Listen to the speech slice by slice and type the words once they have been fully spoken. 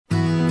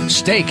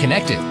Stay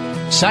connected.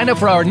 Sign up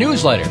for our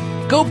newsletter.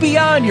 Go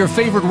beyond your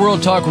favorite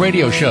World Talk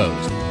radio shows.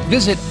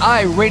 Visit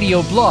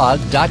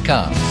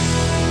iradioblog.com.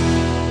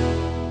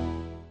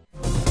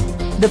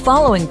 The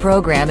following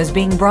program is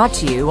being brought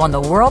to you on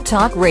the World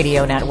Talk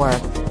Radio Network.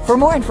 For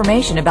more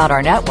information about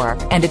our network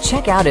and to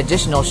check out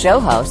additional show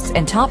hosts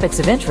and topics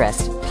of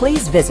interest,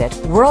 please visit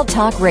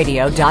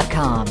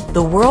worldtalkradio.com.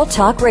 The World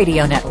Talk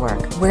Radio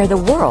Network, where the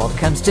world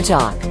comes to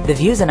talk. The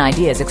views and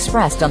ideas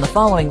expressed on the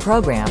following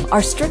program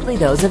are strictly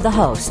those of the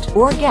host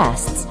or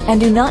guests and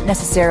do not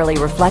necessarily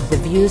reflect the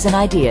views and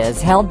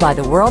ideas held by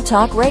the World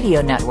Talk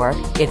Radio Network,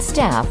 its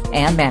staff,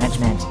 and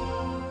management.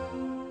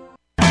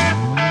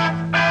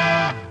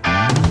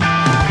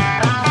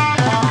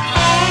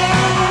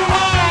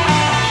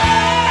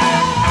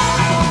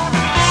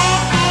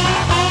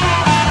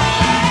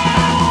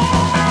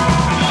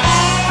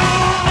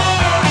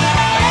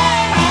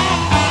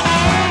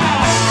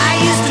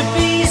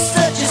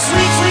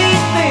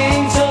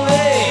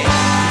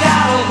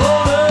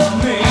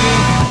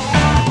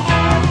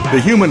 The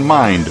human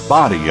mind,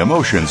 body,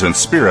 emotions, and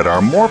spirit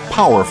are more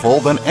powerful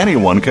than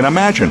anyone can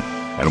imagine,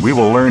 and we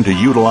will learn to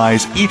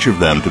utilize each of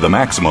them to the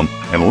maximum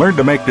and learn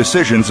to make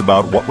decisions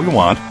about what we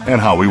want and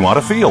how we want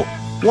to feel.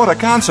 What a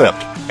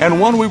concept,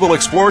 and one we will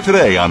explore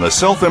today on the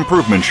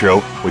Self-Improvement Show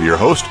with your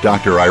host,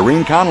 Dr.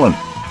 Irene Conlon.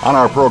 On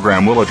our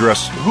program, we'll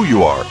address who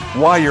you are,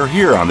 why you're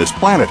here on this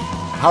planet,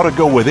 how to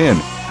go within,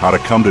 how to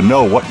come to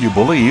know what you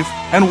believe,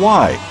 and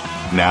why.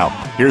 Now,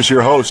 here's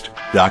your host,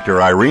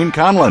 Dr. Irene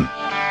Conlon.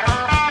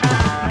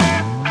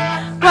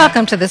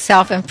 Welcome to the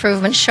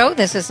Self-Improvement Show.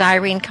 This is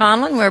Irene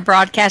Conlon. We're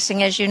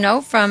broadcasting, as you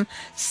know, from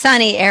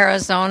sunny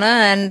Arizona,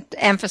 and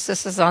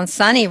emphasis is on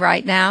sunny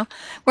right now.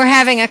 We're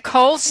having a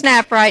cold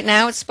snap right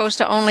now. It's supposed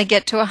to only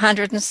get to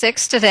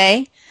 106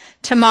 today.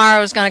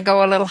 Tomorrow is going to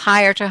go a little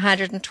higher to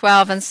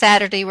 112, and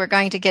Saturday we're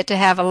going to get to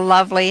have a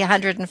lovely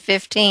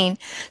 115.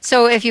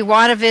 So if you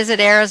want to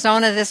visit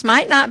Arizona, this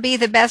might not be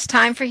the best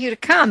time for you to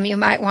come. You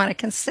might want to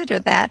consider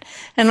that,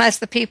 unless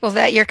the people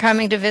that you're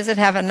coming to visit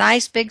have a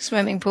nice big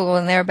swimming pool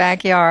in their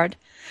backyard.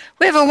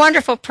 We have a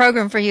wonderful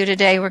program for you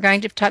today. We're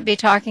going to be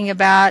talking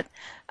about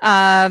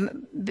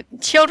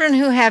children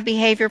who have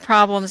behavior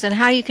problems and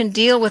how you can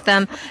deal with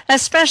them,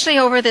 especially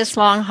over this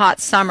long, hot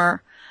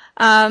summer.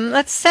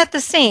 Let's set the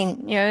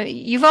scene.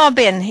 You've all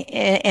been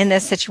in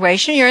this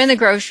situation. You're in the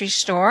grocery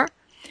store.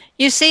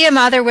 You see a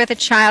mother with a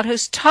child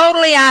who's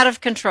totally out of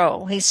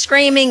control. He's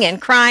screaming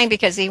and crying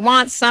because he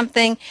wants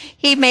something.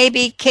 He may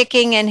be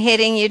kicking and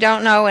hitting, you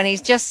don't know, and he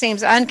just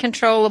seems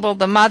uncontrollable.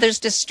 The mother's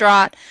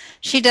distraught.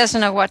 She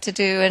doesn't know what to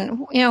do,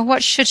 and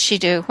what should she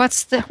do?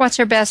 What's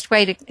her best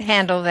way to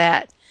handle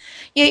that?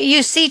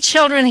 You see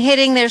children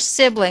hitting their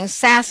siblings,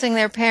 sassing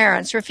their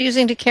parents,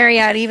 refusing to carry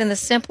out even the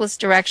simplest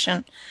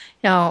direction.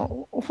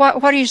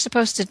 What are you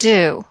supposed to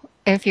do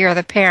if you're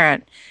the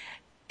parent,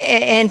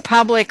 in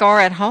public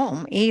or at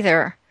home,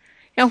 either?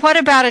 What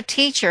about a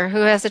teacher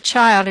who has a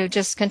child who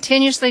just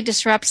continuously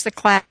disrupts the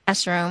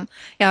classroom,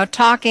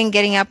 talking,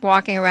 getting up,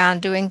 walking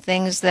around, doing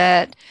things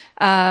that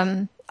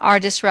are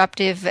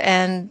disruptive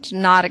and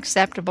not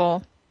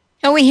acceptable?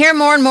 We hear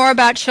more and more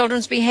about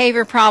children's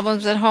behavior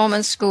problems at home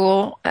and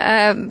school.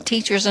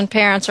 Teachers and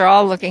parents are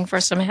all looking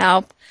for some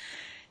help.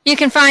 You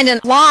can find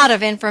a lot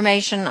of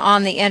information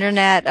on the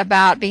internet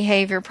about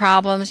behavior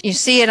problems. You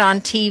see it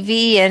on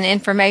TV and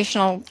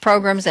informational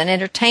programs and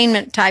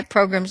entertainment type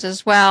programs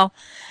as well.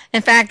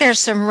 In fact, there's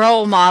some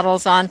role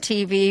models on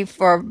TV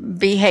for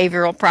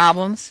behavioral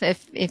problems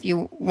if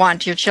you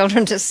want your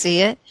children to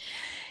see it.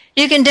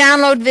 You can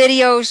download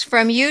videos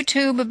from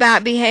YouTube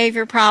about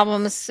behavior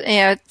problems.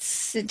 It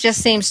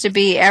just seems to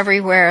be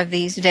everywhere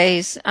these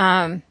days.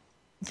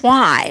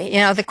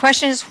 Why? The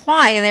question is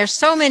why, and there's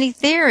so many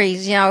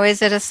theories.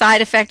 Is it a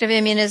side effect of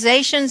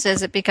immunizations?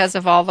 Is it because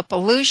of all the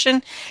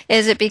pollution?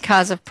 Is it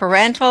because of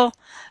parental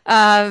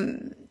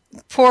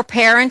poor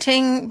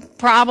parenting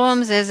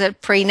problems? Is it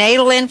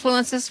prenatal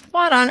influences?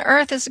 What on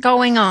earth is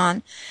going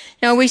on?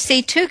 We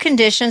see two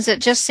conditions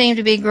that just seem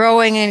to be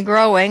growing and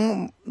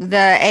growing: the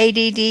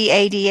ADD,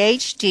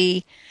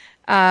 ADHD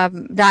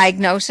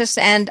diagnosis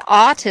and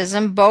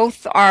autism.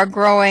 Both are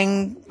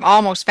growing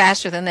almost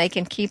faster than they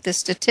can keep the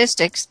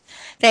statistics.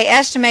 They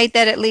estimate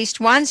that at least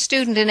one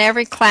student in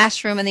every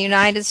classroom in the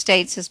United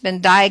States has been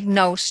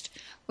diagnosed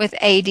with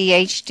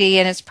ADHD,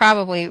 and it's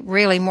probably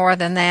really more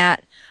than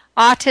that.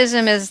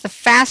 Autism is the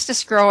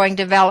fastest growing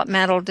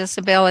developmental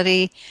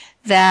disability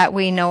that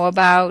we know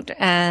about,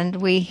 and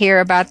we hear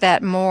about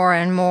that more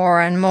and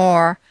more and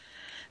more.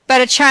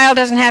 But a child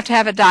doesn't have to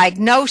have a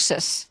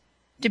diagnosis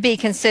to be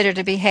considered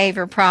a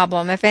behavior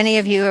problem. If any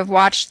of you have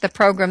watched the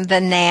program The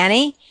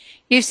Nanny,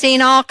 you've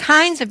seen all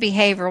kinds of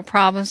behavioral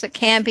problems that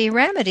can be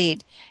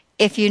remedied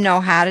if you know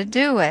how to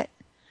do it.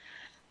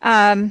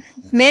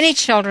 Many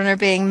children are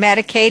being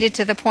medicated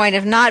to the point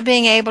of not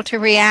being able to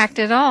react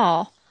at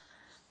all,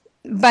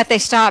 but they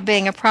stop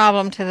being a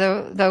problem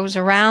to those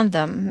around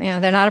them.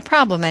 They're not a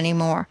problem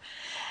anymore.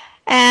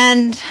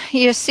 And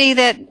you see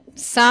that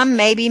some,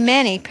 maybe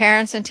many,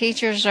 parents and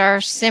teachers are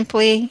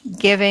simply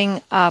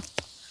giving up.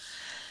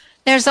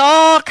 There's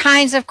all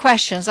kinds of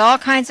questions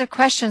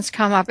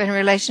come up in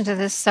relation to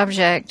this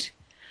subject.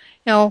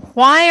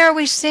 Why are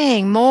we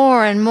seeing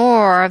more and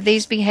more of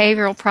these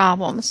behavioral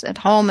problems at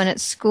home and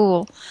at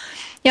school?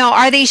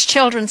 Are these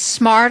children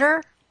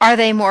smarter? Are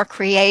they more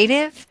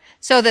creative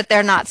so that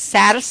they're not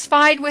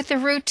satisfied with the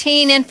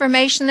routine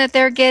information that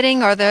they're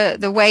getting or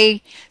the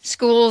way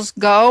schools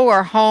go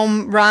or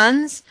home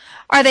runs?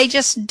 Are they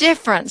just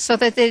different so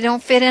that they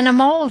don't fit in a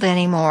mold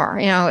anymore?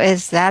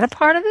 Is that a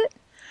part of it?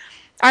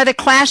 Are the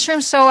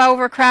classrooms so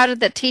overcrowded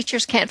that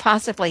teachers can't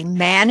possibly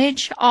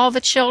manage all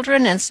the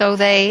children and so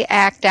they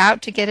act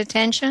out to get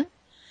attention?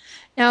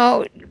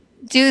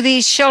 Do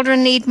these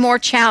children need more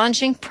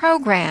challenging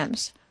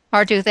programs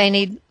or do they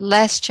need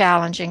less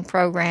challenging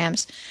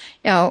programs?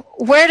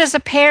 Where does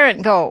a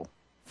parent go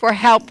for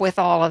help with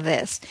all of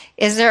this?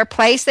 Is there a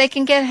place they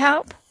can get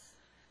help?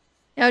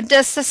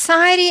 Does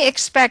society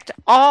expect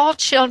all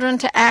children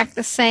to act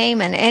the same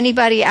and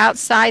anybody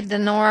outside the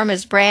norm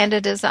is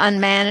branded as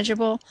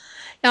unmanageable?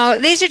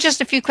 These are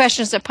just a few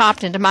questions that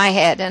popped into my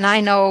head, and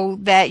I know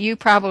that you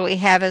probably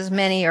have as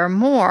many or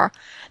more.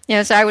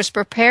 As I was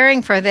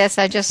preparing for this,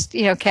 I just,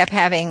 kept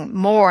having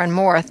more and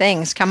more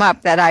things come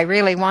up that I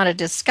really want to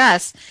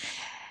discuss.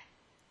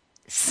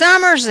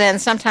 Summers then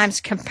sometimes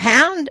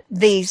compound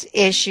these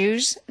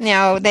issues,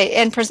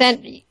 and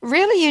present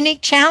really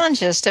unique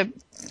challenges to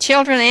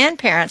children and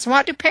parents.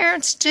 What do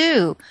parents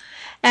do?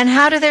 And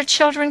how do their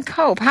children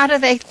cope? How do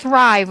they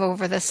thrive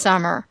over the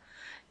summer?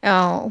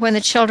 When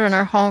the children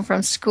are home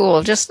from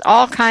school, just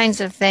all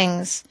kinds of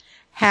things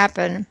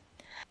happen.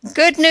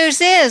 Good news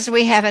is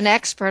we have an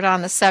expert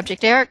on the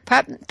subject. Eric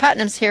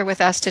Putnam's here with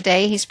us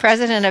today. He's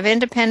president of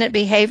Independent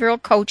Behavioral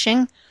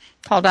Coaching,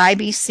 called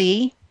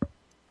IBC.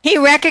 He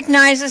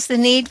recognizes the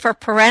need for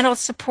parental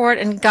support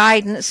and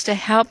guidance to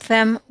help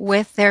them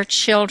with their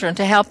children,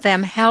 to help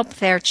them help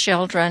their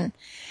children.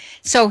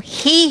 So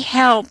he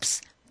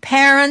helps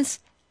parents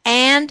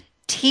and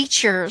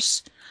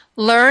teachers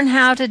learn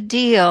how to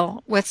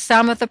deal with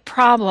some of the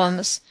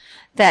problems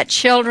that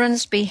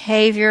children's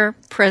behavior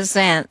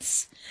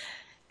presents.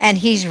 And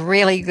he's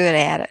really good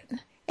at it.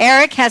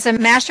 Eric has a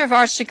Master of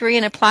Arts degree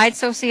in Applied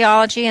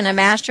Sociology and a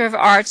Master of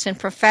Arts in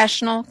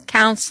Professional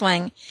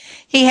Counseling.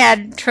 He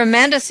had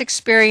tremendous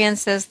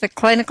experience as the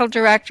Clinical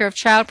Director of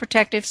Child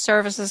Protective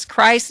Services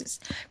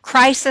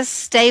Crisis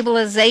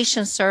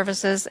Stabilization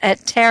Services at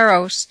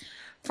Taros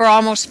for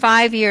almost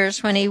 5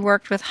 years when he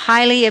worked with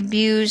highly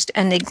abused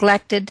and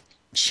neglected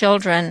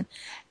children,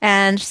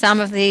 and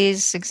some of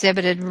these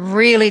exhibited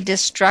really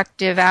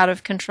destructive,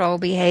 out-of-control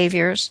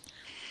behaviors.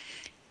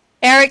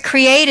 Eric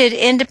created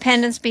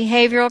Independence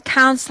Behavioral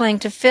Counseling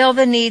to fill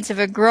the needs of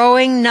a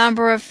growing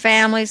number of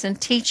families and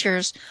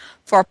teachers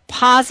for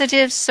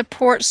positive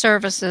support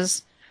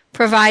services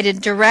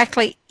provided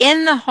directly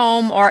in the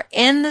home or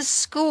in the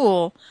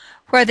school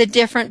where the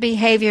different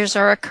behaviors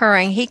are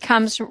occurring. He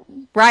comes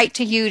right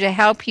to you to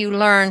help you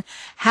learn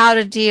how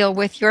to deal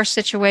with your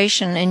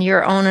situation in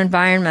your own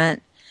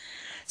environment.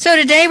 So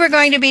today we're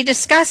going to be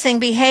discussing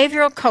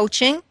behavioral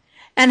coaching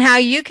and how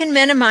you can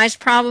minimize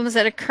problems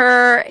that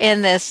occur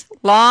in this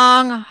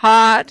long,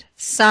 hot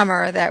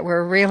summer that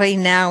we're really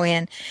now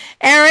in.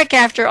 Eric,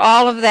 after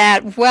all of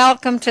that,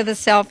 welcome to the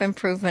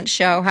Self-Improvement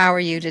Show. How are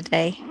you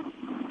today?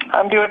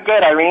 I'm doing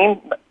good,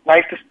 Irene.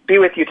 Nice to be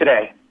with you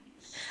today.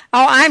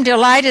 Oh, I'm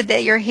delighted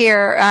that you're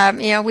here.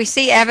 We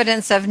see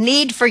evidence of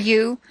need for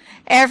you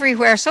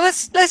everywhere. So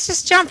let's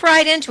just jump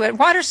right into it.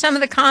 What are some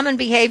of the common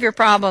behavior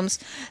problems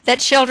that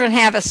children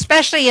have,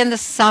 especially in the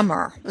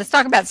summer? Let's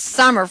talk about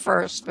summer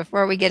first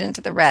before we get into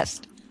the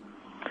rest.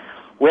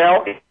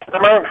 Well, in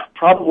summer,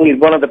 probably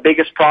one of the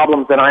biggest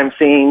problems that I'm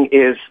seeing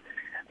is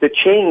the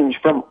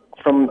change from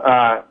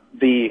all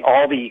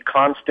the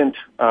constant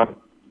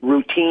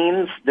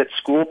routines that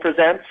school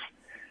presents.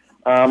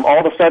 All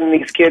of a sudden,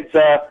 these kids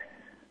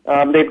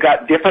they've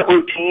got different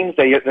routines.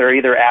 They're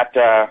either at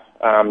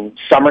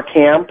summer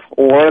camp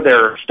or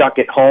they're stuck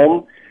at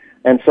home,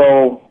 and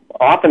so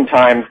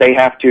oftentimes they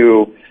have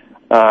to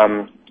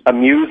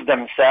amuse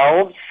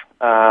themselves.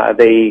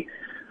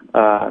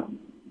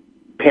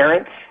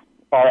 Parents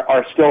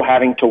are still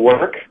having to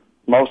work,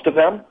 most of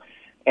them,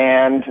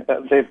 and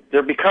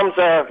there becomes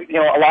a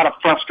lot of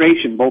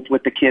frustration both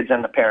with the kids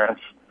and the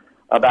parents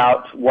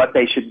about what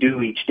they should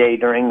do each day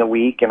during the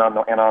week and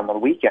on the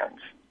weekends.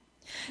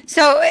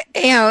 So,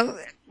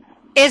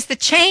 is the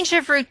change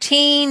of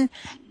routine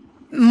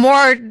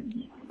more,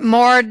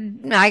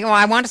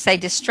 I want to say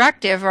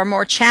destructive or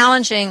more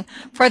challenging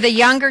for the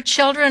younger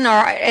children,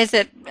 or is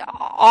it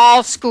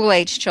all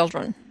school-age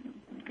children?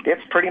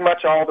 It's pretty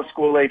much all the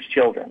school-age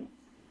children.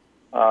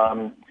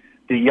 The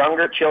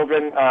younger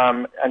children,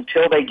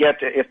 until they get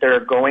to, if they're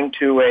going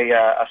to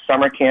a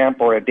summer camp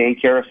or a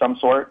daycare of some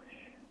sort,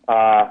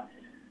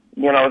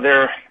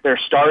 they're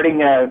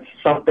starting as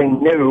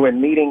something new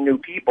and meeting new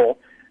people,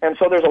 and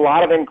so there's a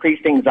lot of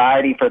increased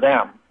anxiety for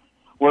them.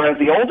 Whereas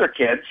the older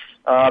kids,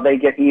 they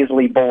get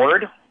easily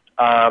bored,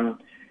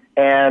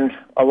 and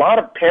a lot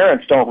of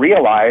parents don't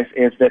realize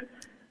is that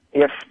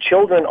if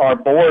children are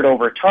bored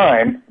over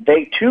time,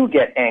 they too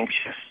get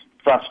anxious,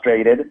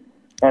 frustrated,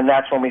 and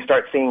that's when we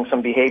start seeing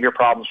some behavior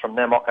problems from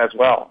them as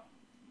well.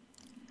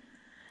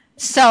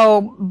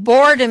 So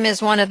boredom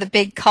is one of the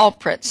big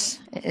culprits.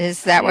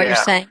 Is that what you're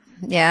saying?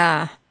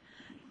 Yeah.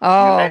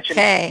 Oh,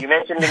 okay. You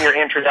mentioned in your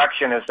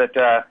introduction is that,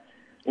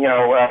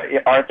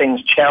 are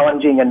things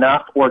challenging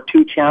enough or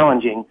too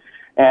challenging?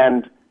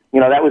 And,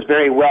 that was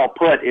very well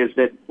put, is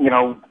that,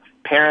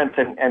 parents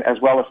and as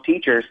well as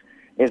teachers,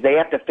 is they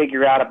have to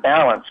figure out a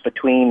balance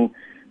between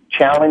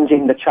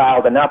challenging the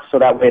child enough so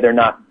that way they're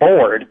not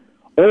bored,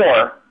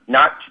 or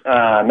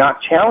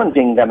not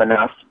challenging them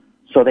enough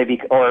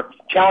or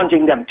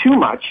challenging them too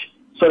much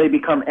so they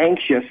become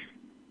anxious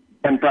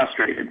and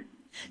frustrated.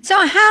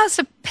 So how's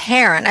a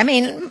parent? I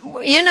mean,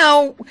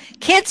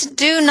 kids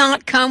do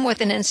not come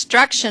with an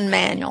instruction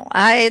manual.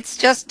 It's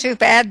just too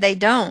bad they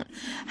don't.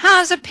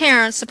 How's a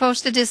parent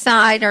supposed to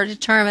decide or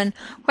determine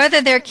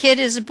whether their kid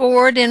is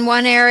bored in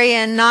one area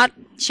and not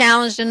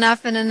challenged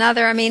enough in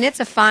another? I mean,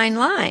 it's a fine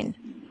line.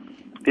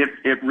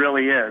 It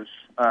really is.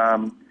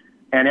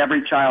 And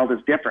every child is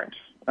different.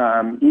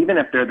 Even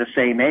if they're the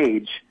same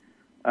age,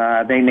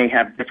 they may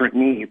have different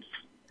needs.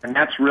 And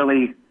that's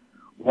really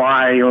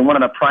why, or one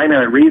of the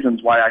primary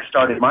reasons why I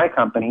started my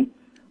company,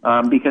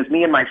 because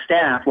me and my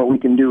staff, what we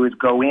can do is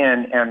go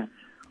in and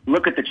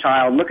look at the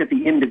child, look at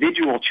the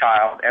individual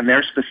child and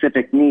their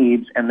specific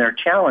needs and their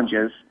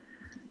challenges,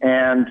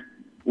 and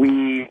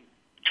we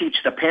teach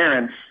the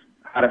parents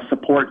how to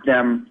support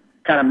them,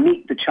 kind of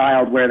meet the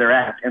child where they're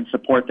at and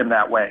support them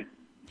that way.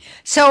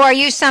 So are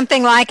you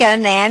something like a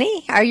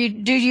nanny?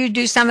 Do you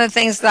do some of the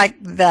things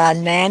like the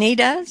nanny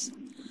does?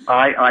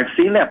 I've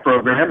seen that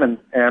program,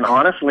 and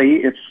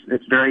honestly,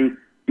 it's very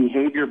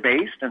behavior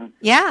based, and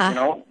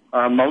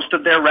most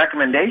of their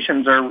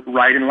recommendations are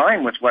right in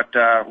line with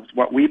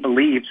what we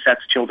believe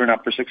sets children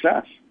up for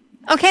success.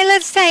 Okay,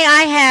 let's say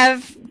I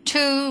have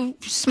two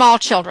small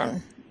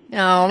children.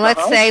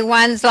 Let's say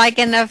one's like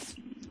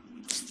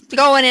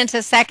going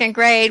into second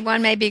grade,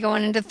 one may be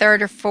going into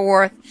third or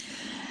fourth.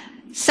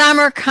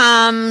 Summer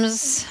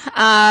comes,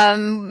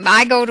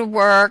 I go to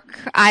work,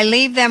 I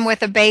leave them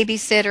with a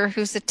babysitter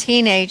who's a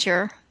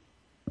teenager.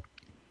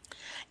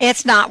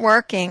 It's not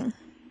working.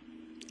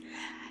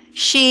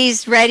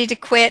 She's ready to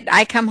quit.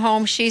 I come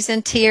home, she's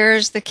in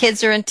tears, the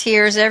kids are in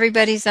tears,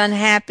 everybody's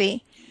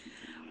unhappy.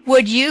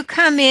 Would you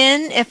come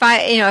in if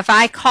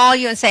I call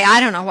you and say, I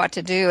don't know what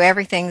to do,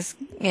 everything's,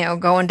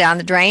 going down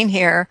the drain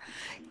here.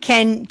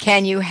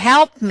 Can you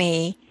help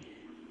me?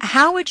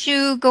 How would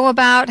you go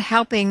about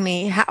helping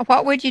me?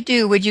 What would you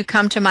do? Would you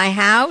come to my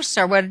house,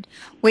 or would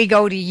we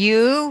go to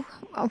you?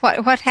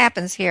 What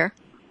happens here?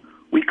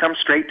 We come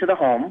straight to the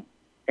home,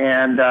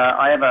 and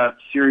I have a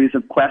series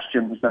of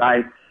questions that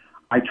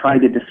I try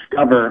to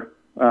discover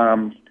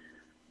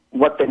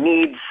what the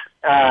needs,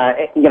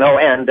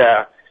 and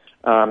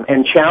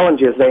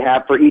challenges they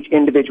have for each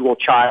individual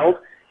child.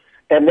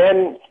 And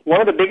then one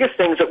of the biggest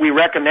things that we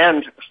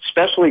recommend,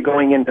 especially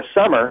going into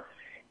summer,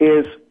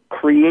 is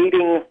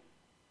creating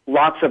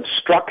lots of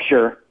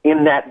structure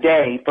in that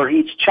day for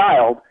each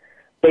child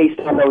based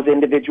on those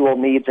individual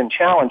needs and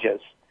challenges.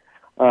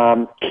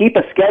 Keep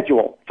a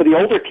schedule. For the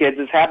older kids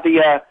is have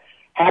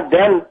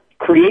them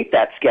create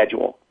that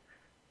schedule.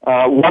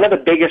 One of the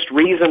biggest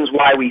reasons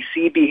why we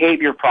see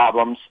behavior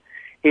problems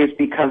is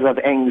because of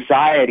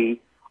anxiety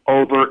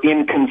over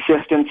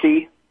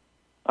inconsistency.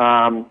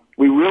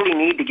 We really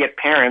need to get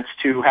parents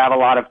to have a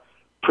lot of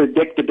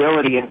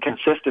predictability and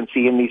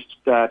consistency in these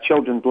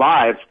children's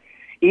lives,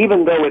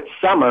 even though it's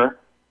summer,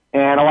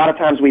 and a lot of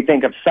times we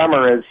think of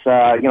summer as,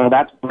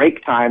 that's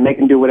break time. They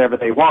can do whatever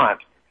they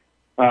want.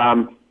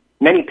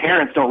 Many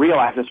parents don't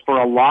realize this. For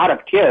a lot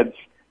of kids,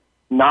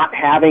 not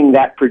having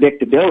that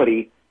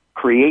predictability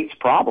creates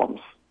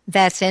problems.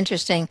 That's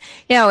interesting.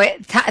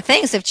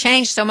 Things have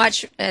changed so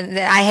much, and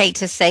I hate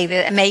to say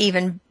that, I may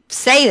even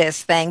say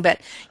this thing, but,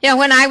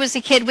 when I was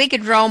a kid, we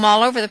could roam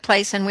all over the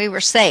place and we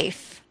were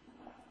safe.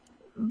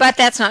 But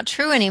that's not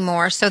true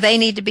anymore, so they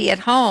need to be at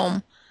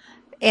home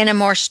in a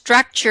more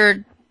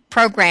structured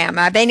program.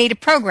 They need a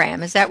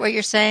program. Is that what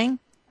you're saying?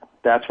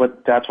 That's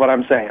what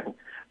I'm saying.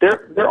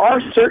 There are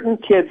certain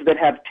kids that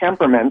have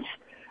temperaments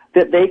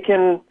that they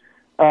can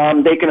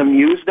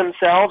amuse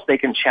themselves, they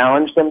can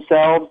challenge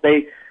themselves,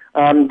 they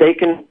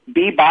can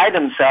be by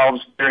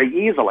themselves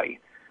very easily.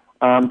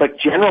 But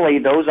generally,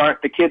 those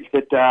aren't the kids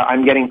that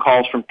I'm getting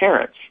calls from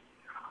parents.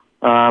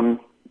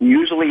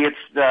 Usually,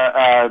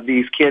 it's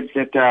these kids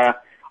that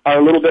are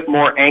a little bit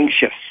more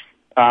anxious.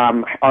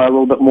 Are a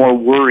little bit more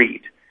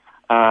worried.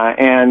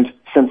 And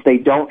since they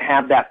don't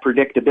have that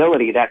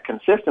predictability, that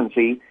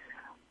consistency,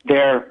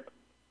 their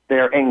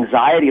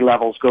anxiety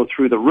levels go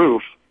through the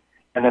roof,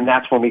 and then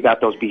that's when we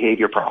got those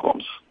behavior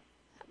problems.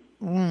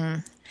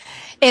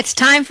 It's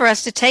time for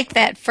us to take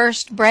that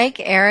first break,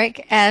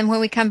 Eric, and when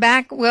we come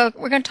back, we're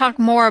going to talk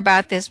more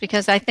about this,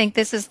 because I think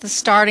this is the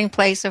starting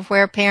place of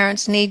where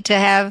parents need to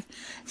have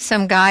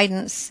some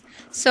guidance.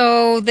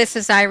 So this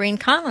is Irene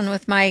Conlon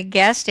with my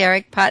guest,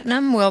 Eric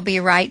Putnam. We'll be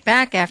right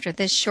back after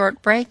this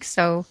short break,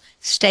 so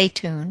stay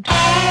tuned.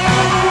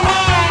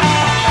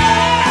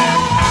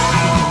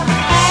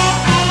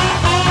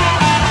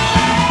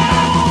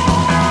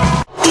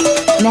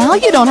 Now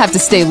you don't have to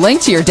stay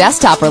linked to your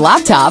desktop or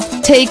laptop.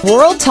 Take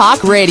World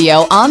Talk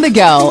Radio on the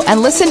go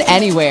and listen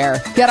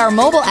anywhere. Get our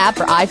mobile app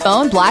for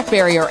iPhone,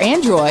 BlackBerry, or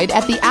Android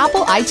at the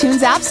Apple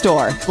iTunes App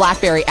Store,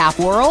 BlackBerry App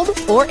World,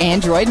 or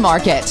Android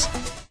Market.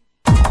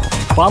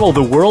 Follow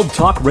the World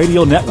Talk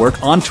Radio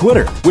Network on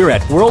Twitter. We're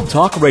at World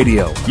Talk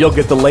Radio. You'll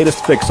get the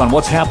latest fix on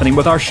what's happening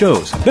with our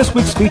shows, this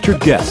week's featured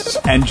guests,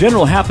 and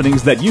general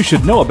happenings that you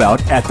should know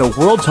about at the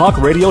World Talk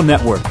Radio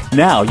Network.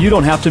 Now you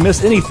don't have to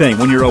miss anything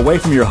when you're away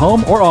from your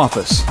home or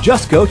office.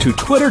 Just go to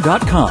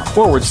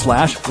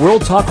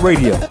twitter.com/World Talk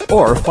Radio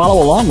or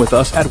follow along with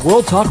us at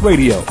World Talk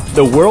Radio,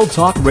 the World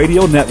Talk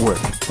Radio Network.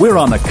 We're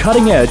on the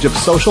cutting edge of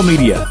social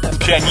media.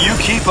 Can you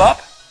keep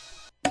up?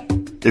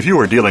 If you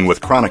are dealing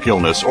with chronic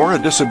illness or a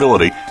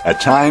disability,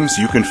 at times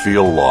you can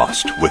feel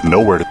lost with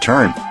nowhere to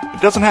turn.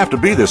 It doesn't have to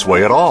be this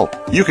way at all.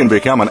 You can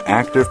become an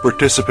active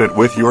participant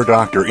with your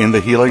doctor in the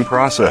healing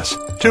process.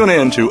 Tune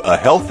in to A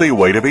Healthy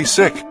Way to Be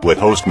Sick with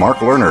host Mark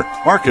Lerner.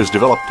 Mark has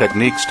developed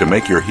techniques to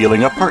make your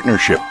healing a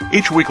partnership.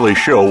 Each weekly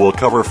show will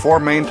cover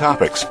 4 main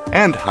topics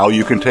and how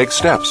you can take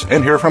steps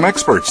and hear from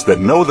experts that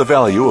know the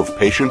value of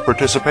patient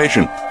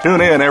participation.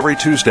 Tune in every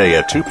Tuesday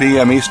at 2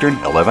 p.m. Eastern,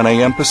 11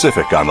 a.m.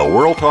 Pacific on the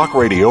World Talk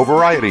Radio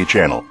Variety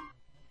Channel.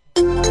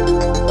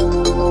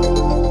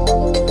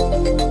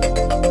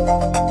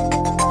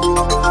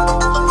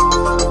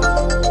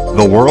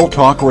 The World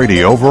Talk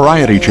Radio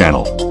Variety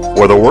Channel,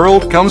 where the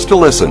world comes to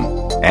listen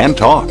and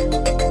talk.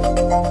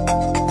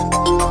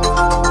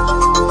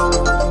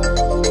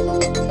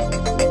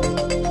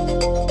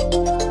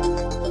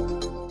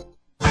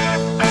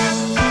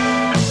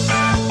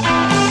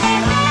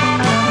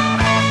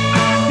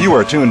 You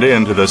are tuned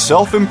in to the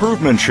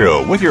Self-Improvement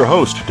Show with your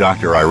host,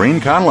 Dr.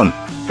 Irene Conlon.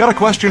 Got a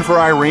question for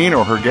Irene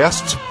or her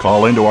guests?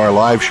 Call into our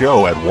live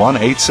show at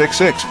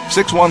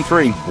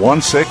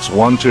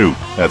 1-866-613-1612.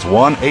 That's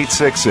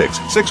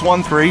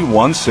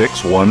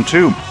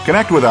 1-866-613-1612.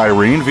 Connect with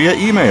Irene via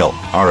email.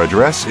 Our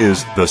address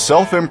is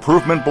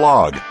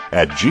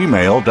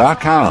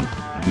theselfimprovement@gmail.com.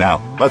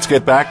 Now, let's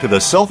get back to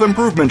the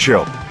Self-Improvement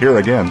Show. Here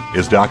again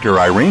is Dr.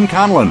 Irene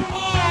Conlon.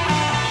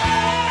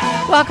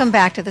 Welcome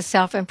back to the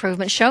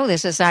Self-Improvement Show.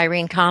 This is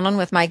Irene Conlon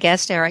with my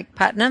guest, Eric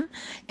Putnam.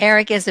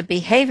 Eric is a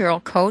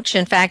behavioral coach.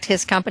 In fact,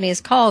 his company is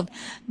called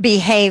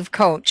Behave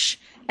Coach,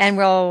 and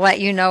we'll let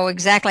you know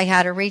exactly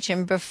how to reach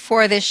him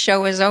before this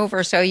show is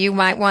over. So you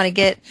might want to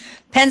get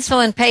pencil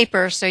and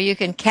paper so you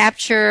can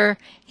capture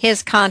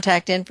his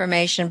contact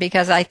information,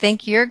 because I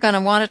think you're going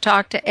to want to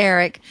talk to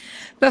Eric.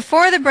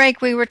 Before the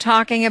break, we were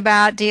talking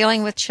about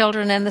dealing with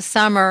children in the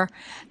summer.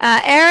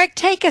 Eric,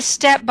 take us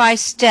step by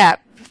step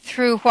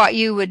through what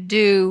you would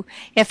do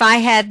if I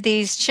had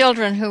these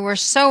children who were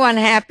so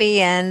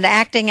unhappy and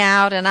acting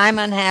out, and I'm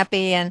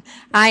unhappy and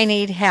I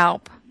need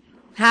help.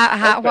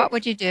 What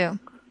would you do?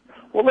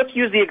 Well, let's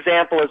use the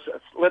example as,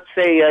 let's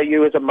say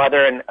you as a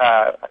mother and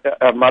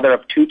a mother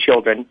of 2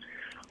 children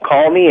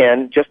call me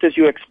in, just as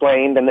you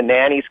explained, and the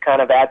nanny's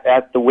kind of at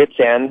the wit's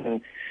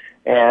end,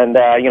 and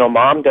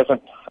mom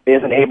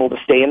isn't able to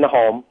stay in the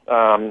home,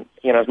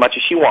 as much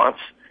as she wants.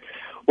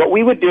 What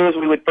we would do is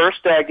we would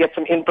first get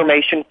some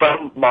information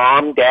from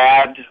mom,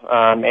 dad,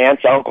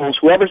 aunts, uncles,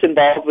 whoever's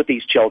involved with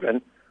these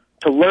children,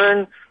 to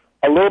learn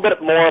a little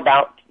bit more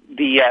about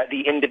the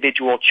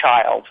individual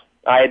child.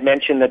 I had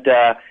mentioned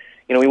that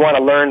we want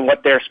to learn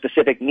what their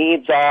specific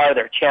needs are,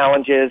 their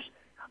challenges,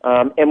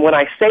 and when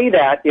I say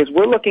that is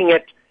we're looking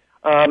at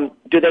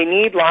do they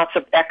need lots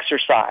of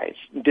exercise?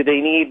 Do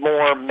they need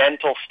more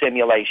mental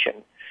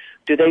stimulation?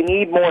 Do they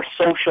need more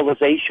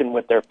socialization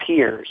with their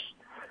peers?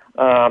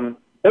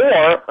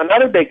 Or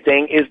another big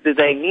thing is, do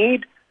they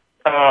need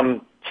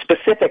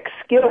specific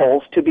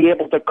skills to be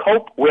able to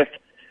cope with,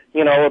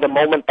 the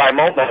moment by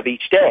moment of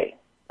each day?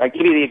 I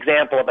give you the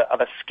example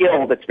of a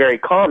skill that's very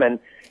common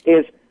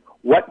is,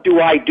 what do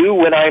I do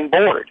when I'm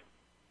bored?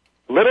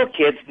 Little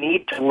kids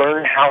need to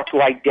learn how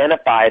to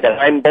identify that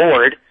I'm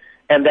bored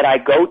and that I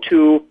go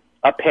to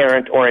a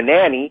parent or a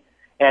nanny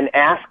and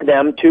ask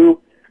them to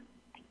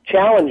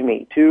challenge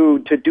me, to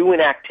do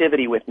an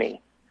activity with me.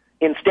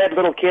 Instead,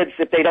 little kids,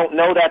 if they don't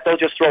know that, they'll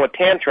just throw a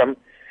tantrum.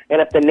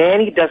 And if the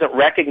nanny doesn't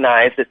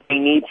recognize that they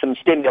need some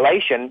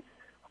stimulation,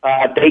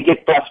 they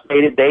get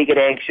frustrated, they get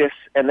anxious,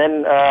 and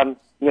then,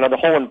 the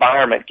whole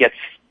environment gets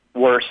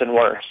worse and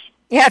worse.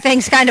 Yeah,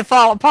 things kind of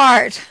fall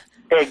apart.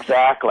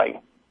 Exactly.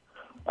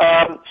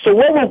 So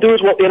what we'll do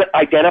is we'll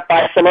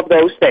identify some of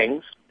those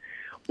things.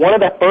 One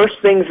of the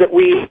first things that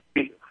we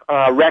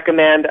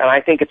recommend, and I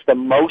think it's the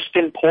most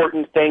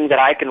important thing that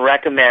I can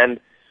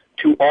recommend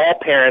to all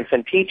parents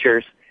and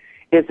teachers,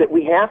 is that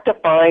we have to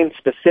find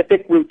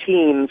specific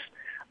routines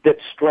that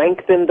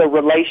strengthen the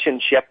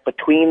relationship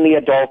between the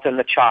adult and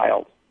the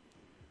child.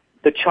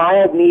 The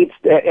child needs,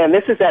 and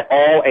this is at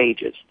all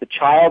ages, the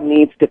child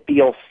needs to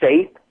feel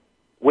safe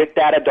with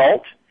that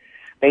adult.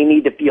 They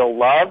need to feel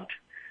loved.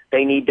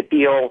 They need to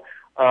feel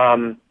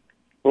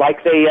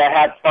like they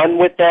had fun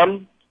with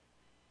them.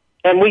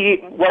 And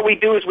what we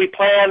do is we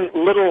plan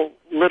little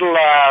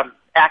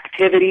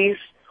activities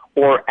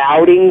or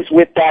outings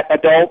with that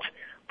adult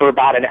for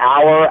about an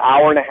hour,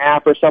 hour and a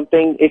half or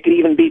something. It could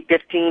even be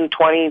 15,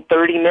 20,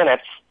 30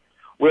 minutes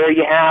where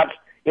you have,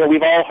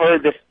 we've all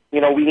heard this, we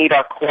need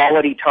our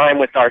quality time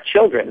with our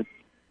children,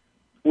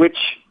 which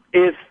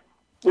is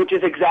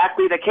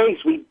exactly the case.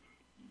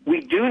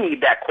 We do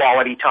need that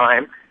quality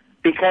time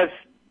because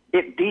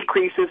it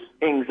decreases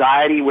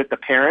anxiety with the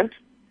parent,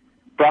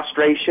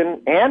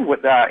 frustration, and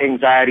with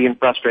anxiety and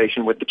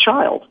frustration with the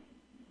child.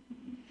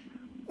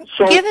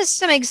 So, give us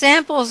some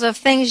examples of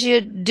things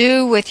you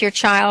do with your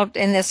child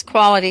in this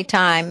quality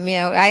time.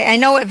 I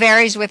know it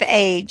varies with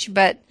age,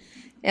 but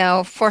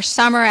for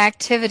summer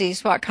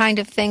activities, what kind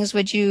of things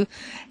would you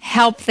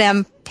help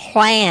them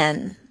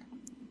plan?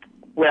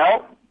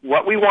 Well,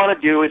 what we want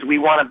to do is we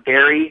want to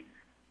vary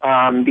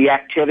the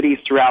activities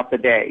throughout the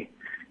day.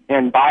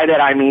 And by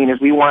that I mean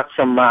is we want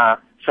some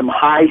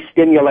high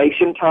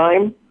stimulation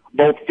time,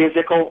 both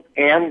physical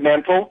and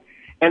mental,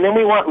 and then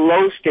we want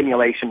low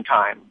stimulation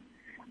time.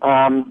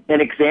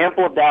 An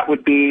example of that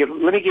would be,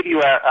 let me give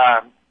you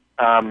a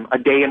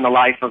day in the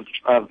life of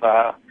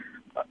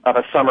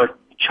a summer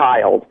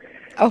child.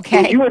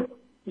 Okay. So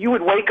you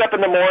would wake up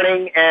in the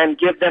morning and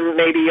give them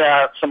maybe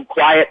some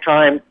quiet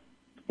time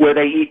where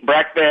they eat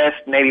breakfast,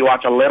 maybe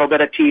watch a little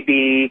bit of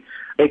TV,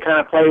 they kind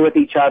of play with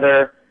each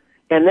other,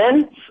 and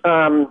then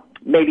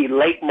maybe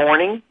late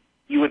morning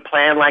you would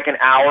plan like an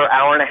hour,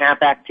 hour and a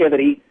half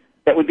activity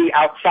that would be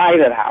outside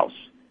of the house.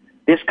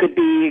 This could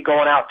be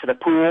going out to the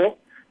pool,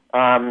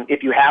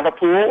 if you have a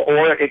pool,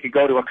 or if you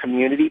go to a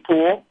community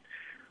pool.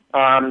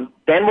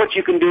 Then what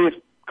you can do is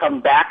come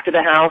back to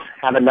the house,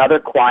 have another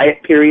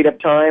quiet period of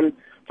time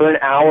for an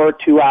hour,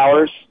 2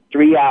 hours,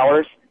 3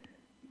 hours,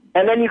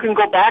 and then you can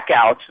go back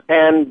out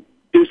and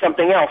do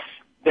something else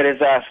that is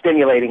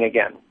stimulating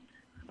again.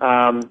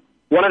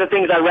 One of the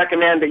things I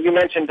recommend that you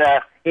mentioned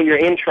in your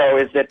intro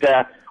is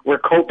that we're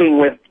coping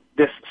with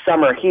this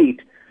summer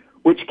heat,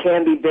 which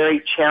can be very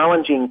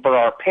challenging for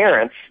our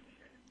parents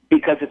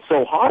because it's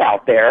so hot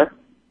out there,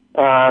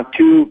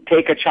 to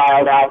take a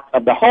child out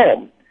of the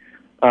home.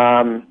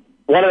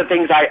 One of the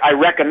things I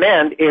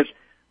recommend is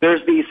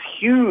there's these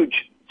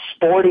huge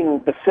sporting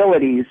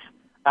facilities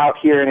out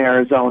here in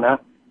Arizona.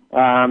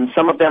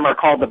 Some of them are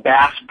called the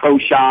Bass Pro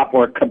Shop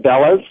or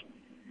Cabela's,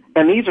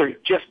 and these are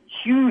just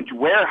huge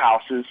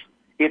warehouses.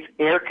 It's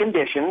air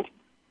conditioned,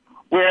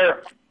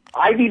 where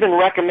I've even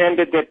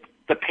recommended that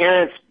the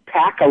parents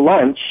pack a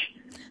lunch,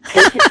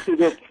 take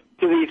it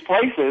to these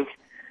places,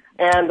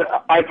 and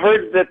I've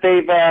heard that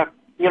they've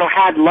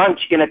had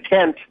lunch in a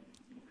tent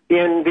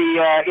in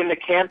the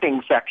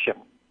camping section.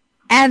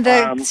 And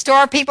the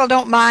store people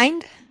don't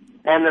mind?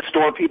 And the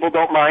store people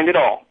don't mind at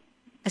all.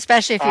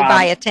 Especially if you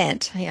buy a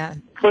tent, yeah.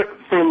 For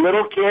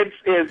little kids,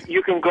 is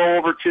you can go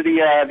over to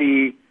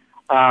the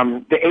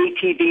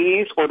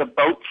ATVs or the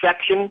boat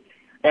section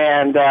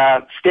and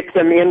stick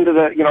them into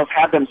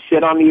have them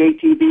sit on the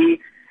ATV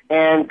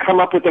and come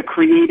up with a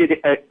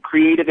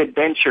creative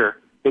adventure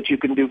that you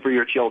can do for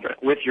your children,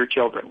 with your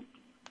children.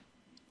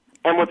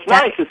 And what's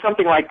nice is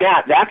something like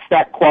that. That's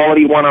that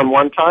quality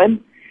one-on-one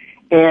time.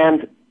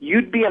 And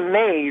you'd be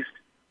amazed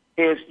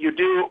if you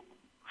do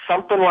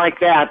something like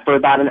that for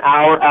about an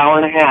hour, hour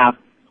and a half.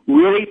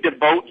 Really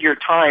devote your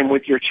time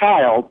with your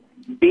child.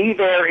 Be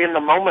there in the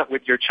moment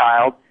with your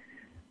child.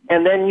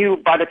 And then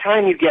by the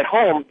time you get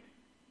home,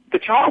 the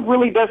child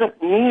really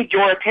doesn't need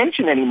your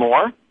attention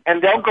anymore.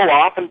 And they'll go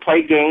off and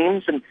play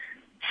games, and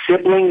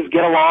siblings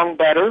get along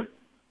better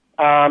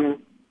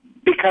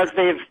because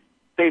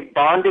they've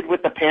bonded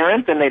with the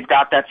parent and they've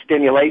got that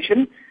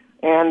stimulation,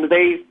 and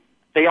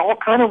they all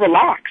kind of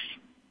relax.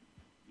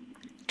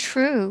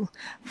 True.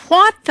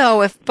 What,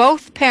 though, if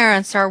both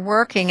parents are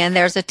working and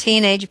there's a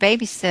teenage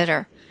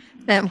babysitter?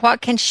 Then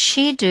what can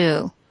she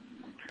do?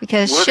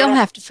 Because she'll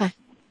have to find...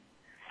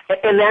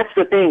 And that's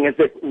the thing, is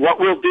that what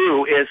we'll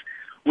do is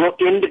we'll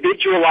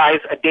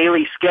individualize a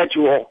daily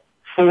schedule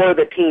for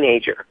the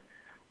teenager.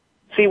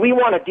 See, we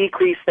want to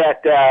decrease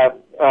that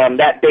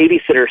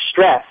babysitter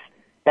stress.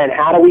 And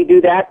how do we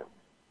do that?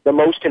 The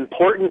most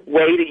important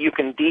way that you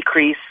can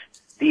decrease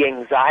the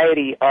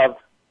anxiety of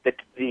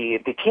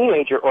the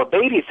teenager or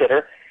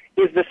babysitter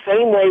is the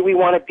same way we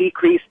want to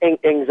decrease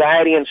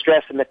anxiety and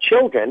stress in the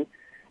children,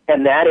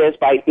 and that is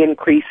by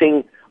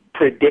increasing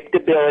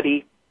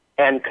predictability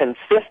and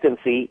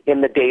consistency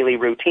in the daily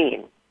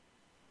routine.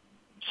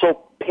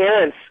 So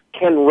parents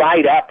can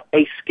write up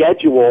a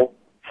schedule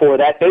for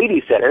that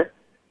babysitter,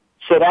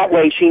 so that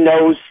way she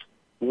knows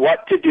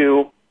what to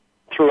do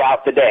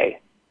throughout the day.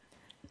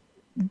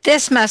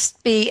 This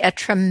must be a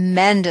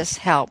tremendous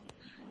help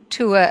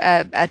to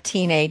a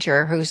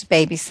teenager who's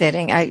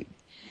babysitting. I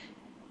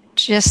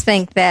just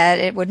think that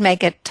it would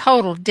make a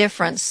total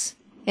difference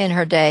in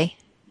her day.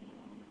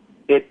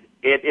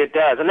 It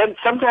does. And then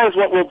sometimes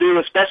what we'll do,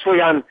 especially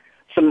on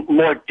some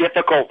more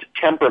difficult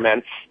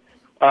temperaments,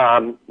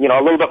 a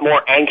little bit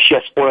more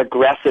anxious or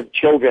aggressive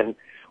children,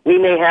 we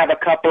may have a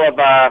couple of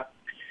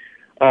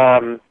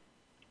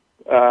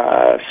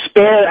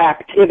spare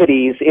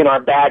activities in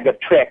our bag of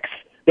tricks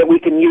that we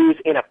can use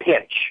in a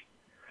pinch.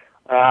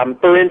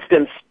 For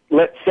instance,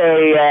 let's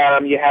say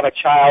you have a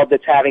child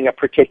that's having a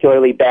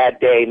particularly bad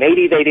day.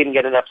 Maybe they didn't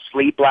get enough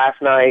sleep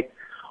last night,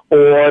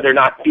 or they're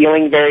not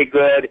feeling very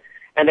good,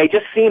 and they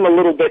just seem a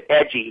little bit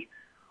edgy.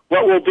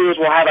 What we'll do is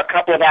we'll have a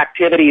couple of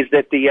activities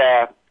that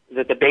the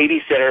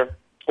babysitter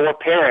or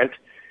parent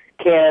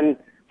can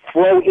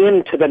flow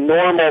into the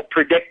normal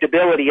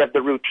predictability of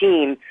the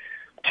routine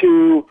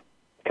to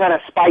kind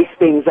of spice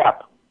things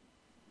up,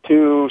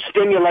 to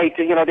stimulate,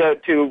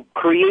 to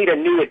create a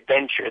new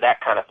adventure, that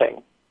kind of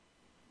thing.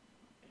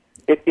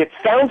 It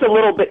sounds a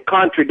little bit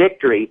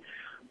contradictory,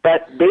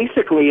 but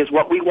basically is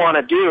what we want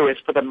to do is,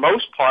 for the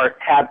most part,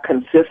 have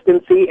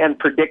consistency and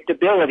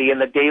predictability in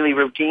the daily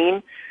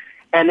routine,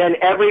 and then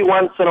every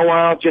once in a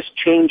while just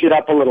change it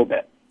up a little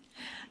bit.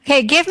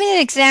 Okay, give me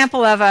an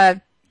example of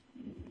an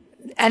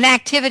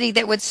activity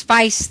that would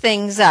spice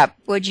things up.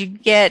 Would you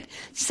get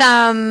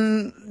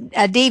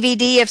a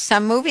DVD of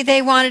some movie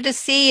they wanted to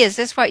see? Is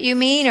this what you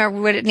mean, or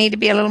would it need to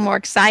be a little more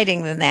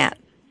exciting than that?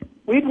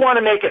 We'd want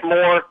to make it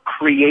more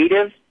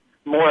creative,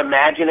 more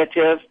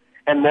imaginative,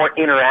 and more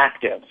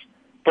interactive.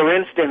 For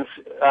instance,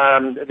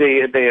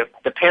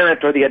 the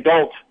parent or the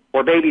adult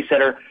or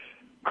babysitter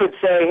could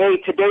say, hey,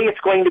 today it's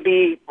going to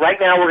be, right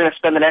now we're going to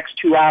spend the next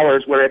 2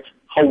 hours where it's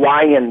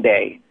Hawaiian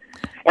Day.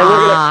 And we're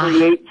going to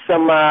create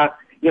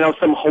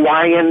some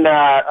Hawaiian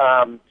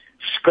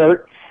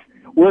skirts.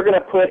 We're going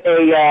to put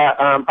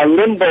a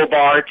limbo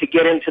bar to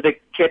get into the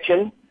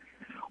kitchen.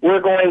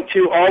 We're going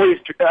to always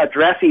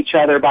address each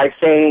other by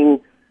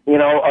saying,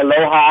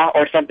 aloha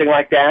or something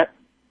like that.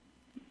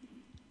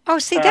 Oh,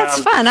 see, that's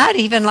fun. I'd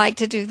even like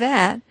to do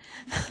that.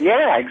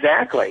 Yeah,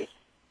 exactly.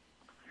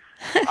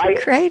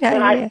 Great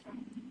idea.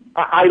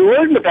 I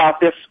learned about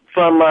this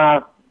from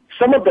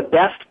some of the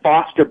best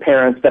foster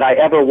parents that I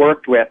ever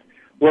worked with,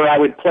 where I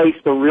would place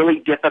the really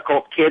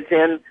difficult kids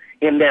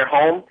in their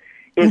home,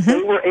 is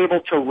they were able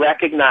to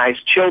recognize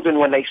children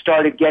when they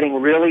started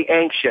getting really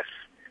anxious,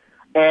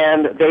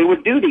 and they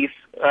would do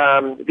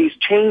these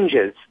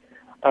changes.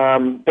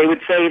 They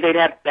would say they'd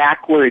have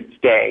backwards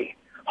day,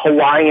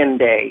 Hawaiian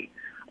Day.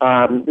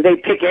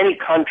 They'd pick any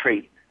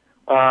country.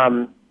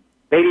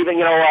 They'd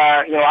even,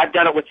 I've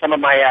done it with some of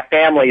my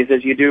families,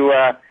 as you do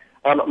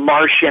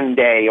Martian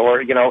Day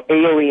or,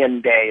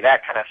 Alien Day,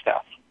 that kind of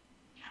stuff.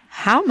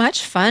 How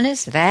much fun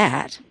is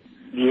that?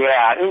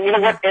 Yeah, and you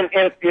know what? And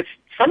it's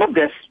some of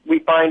this we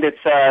find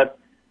it's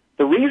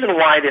the reason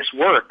why this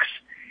works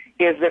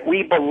is that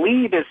we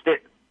believe is that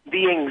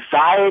the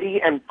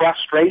anxiety and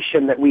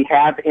frustration that we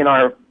have in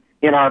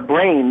our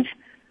brains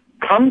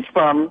comes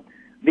from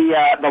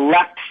the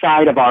left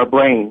side of our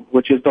brain,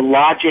 which is the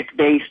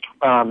logic-based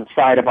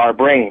side of our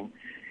brain.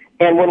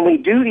 And when we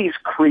do these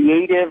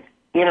creative,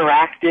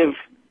 interactive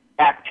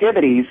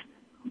activities,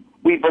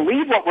 we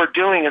believe what we're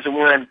doing is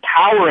we're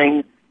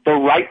empowering the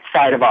right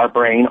side of our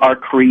brain, our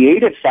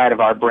creative side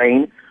of our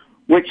brain,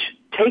 which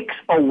takes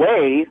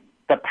away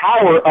the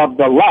power of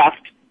the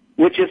left,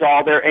 which is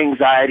all their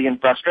anxiety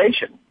and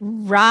frustration.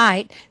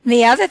 Right. And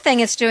the other thing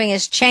it's doing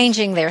is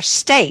changing their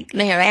state.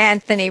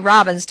 Anthony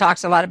Robbins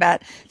talks a lot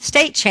about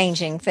state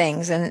changing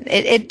things, and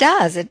it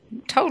does. It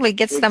totally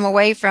gets them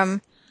away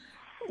from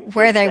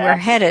where they were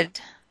headed.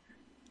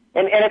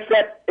 And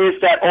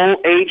it's that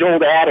old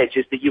age-old adage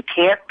is that you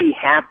can't be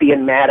happy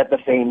and mad at the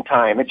same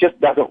time. It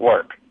just doesn't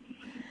work.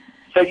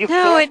 So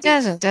it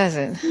doesn't, does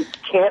it? You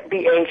can't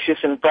be anxious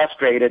and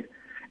frustrated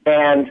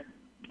and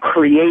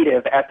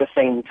creative at the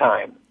same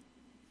time.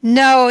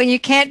 No, and you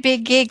can't be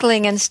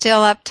giggling and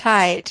still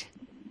uptight.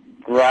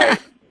 Right.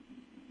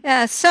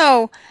 Yeah.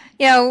 So,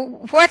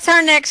 what's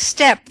our next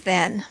step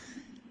then?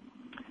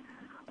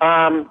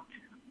 Another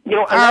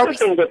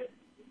thing that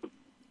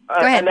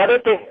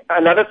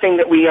another thing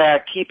that we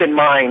keep in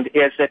mind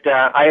is that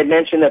I had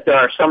mentioned that there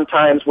are some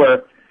times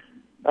where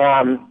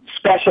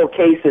special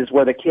cases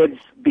where the kids'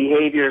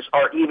 behaviors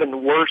are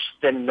even worse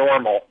than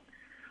normal.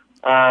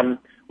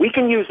 We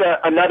can use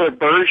another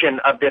version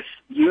of this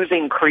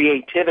using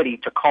creativity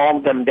to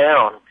calm them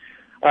down.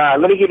 Let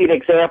me give you an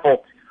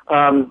example.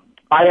 I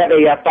have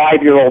a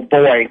 5-year-old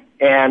boy,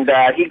 and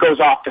he goes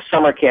off to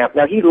summer camp.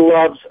 Now, he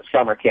loves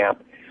summer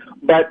camp,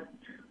 but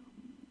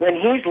when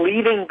he's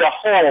leaving the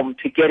home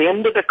to get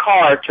into the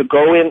car to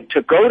go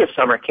to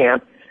summer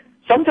camp,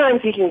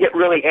 sometimes he can get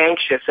really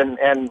anxious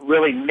and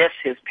really miss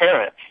his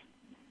parents.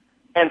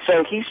 And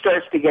so he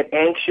starts to get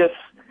anxious,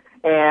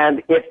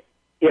 and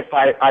if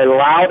I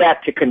allow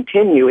that to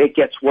continue, it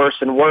gets worse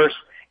and worse,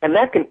 and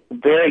that can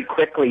very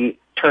quickly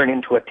turn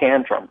into a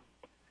tantrum.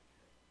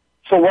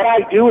 So what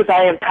I do is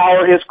I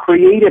empower his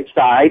creative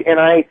side, and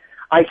I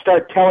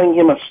start telling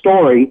him a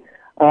story.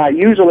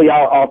 Usually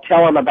I'll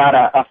tell him about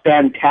a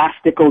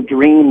fantastical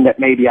dream that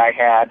maybe I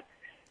had.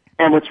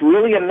 And what's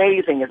really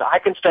amazing is I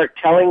can start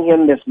telling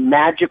him this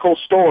magical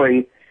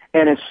story,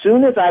 and as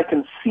soon as I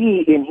can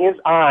see in his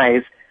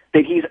eyes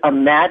that he's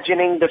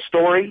imagining the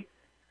story,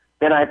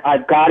 then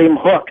I've got him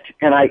hooked,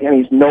 and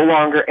he's no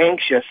longer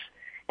anxious,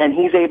 and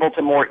he's able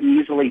to more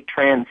easily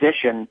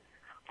transition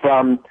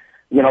from,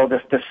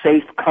 the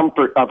safe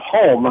comfort of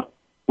home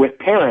with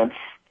parents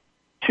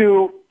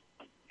to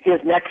his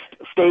next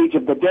stage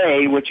of the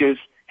day, which is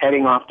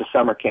heading off to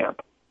summer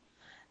camp.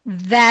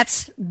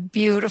 That's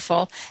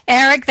beautiful.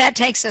 Eric, that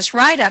takes us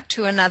right up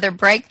to another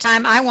break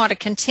time. I want to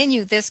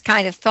continue this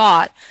kind of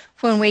thought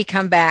when we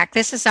come back.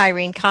 This is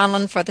Irene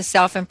Conlon for the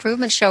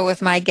Self-Improvement Show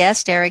with my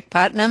guest, Eric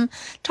Putnam,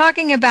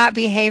 talking about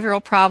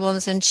behavioral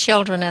problems in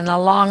children in the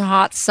long,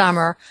 hot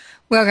summer.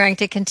 We're going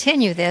to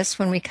continue this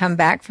when we come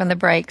back from the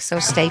break, so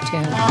stay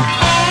tuned.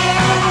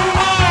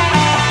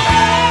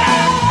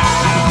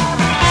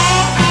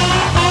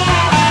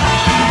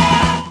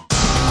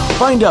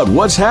 Find out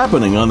what's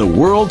happening on the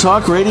World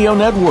Talk Radio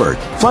Network.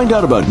 Find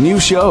out about new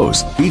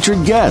shows,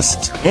 featured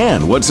guests,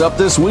 and what's up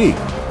this week.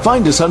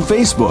 Find us on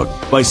Facebook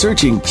by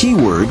searching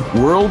keyword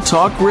World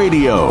Talk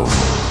Radio.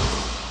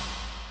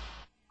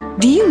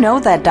 Do you know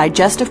that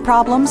digestive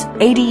problems,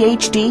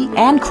 ADHD,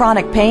 and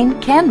chronic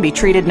pain can be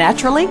treated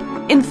naturally?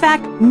 In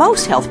fact,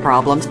 most health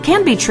problems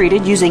can be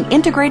treated using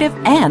integrative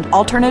and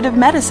alternative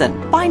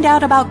medicine. Find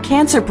out about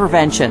cancer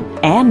prevention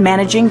and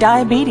managing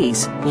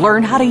diabetes.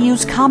 Learn how to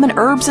use common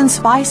herbs and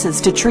spices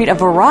to treat a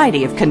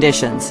variety of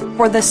conditions.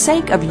 For the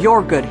sake of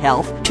your good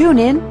health, tune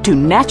in to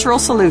Natural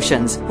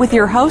Solutions with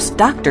your host,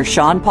 Dr.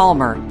 Sean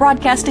Palmer,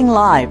 broadcasting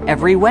live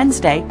every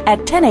Wednesday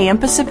at 10 a.m.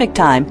 Pacific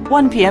Time,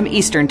 1 p.m.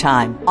 Eastern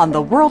Time on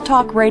the World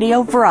Talk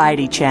Radio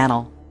Variety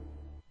Channel.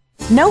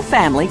 No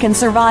family can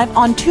survive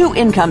on 2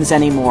 incomes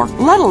anymore,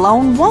 let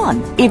alone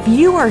 1. If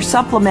you are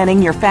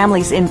supplementing your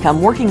family's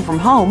income working from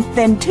home,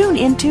 then tune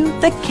into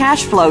The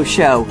Cash Flow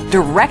Show,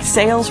 Direct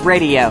Sales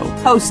Radio.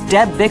 Host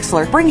Deb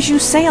Bixler brings you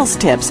sales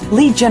tips,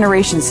 lead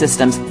generation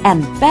systems,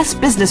 and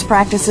best business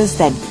practices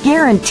that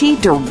guarantee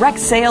direct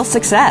sales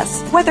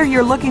success. Whether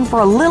you're looking for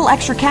a little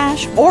extra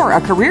cash or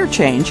a career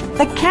change,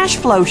 The Cash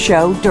Flow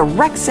Show,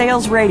 Direct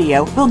Sales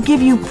Radio will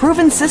give you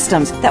proven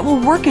systems that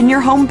will work in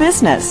your home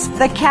business.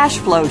 The Cash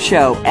Flow Show,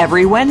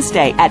 every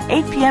Wednesday at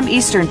 8 p.m.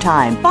 Eastern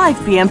Time,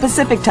 5 p.m.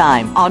 Pacific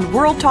Time on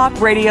World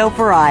Talk Radio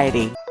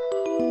Variety.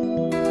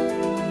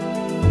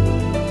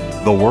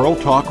 The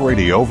World Talk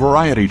Radio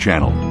Variety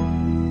Channel.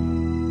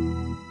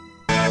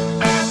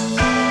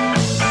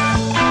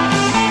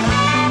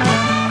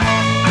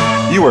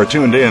 You are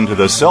tuned in to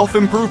the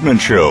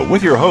Self-Improvement Show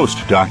with your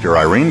host, Dr.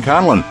 Irene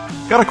Conlon.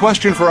 Got a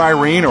question for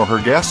Irene or her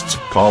guests?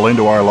 Call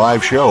into our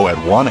live show at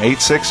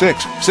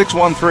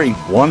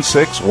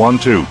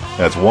 1-866-613-1612.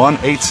 That's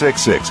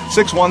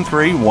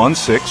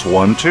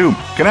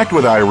 1-866-613-1612. Connect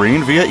with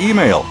Irene via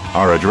email.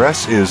 Our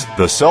address is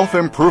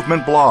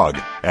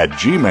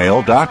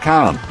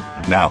theselfimprovementblog@gmail.com.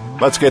 Now,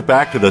 let's get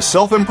back to the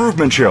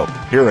Self-Improvement Show.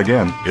 Here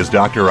again is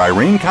Dr.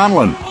 Irene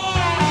Conlon.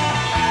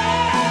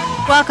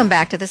 Welcome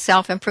back to the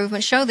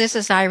Self-Improvement Show. This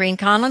is Irene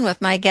Conlon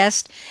with my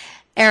guest,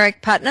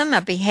 Eric Putnam,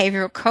 a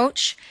behavioral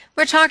coach.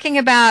 We're talking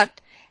about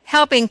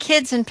helping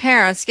kids and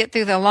parents get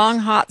through the long,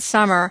 hot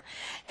summer.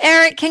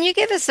 Eric, can you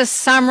give us a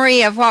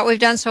summary of what we've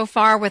done so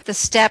far with the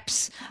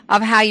steps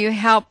of how you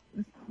help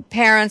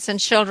parents and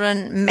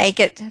children make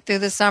it through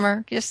the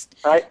summer?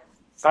 I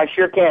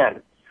sure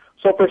can.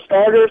 So for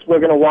starters, we're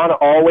going to want to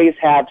always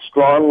have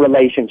strong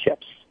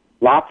relationships,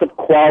 lots of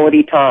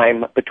quality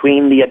time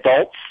between the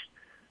adults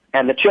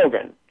and the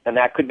children. And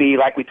that could be,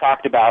 like we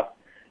talked about,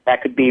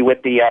 that could be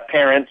with the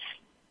parents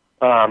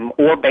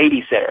or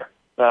babysitter.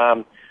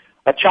 A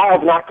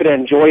child's not going to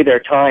enjoy their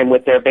time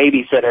with their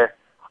babysitter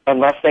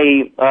unless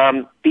they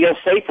feel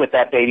safe with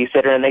that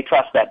babysitter and they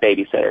trust that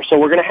babysitter. So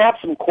we're going to have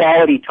some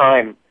quality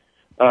time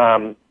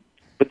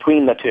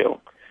between the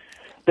two.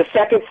 The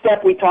second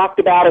step we talked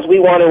about is we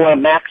want to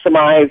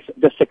maximize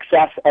the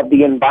success of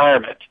the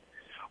environment,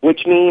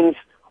 which means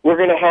we're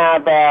going to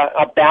have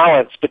a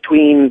balance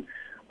between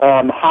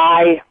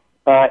high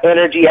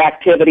energy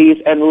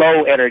activities and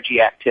low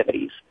energy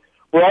activities.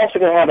 We're also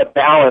going to have a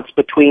balance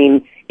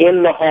between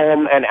in the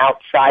home and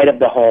outside of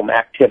the home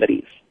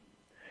activities.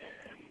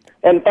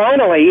 And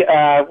finally,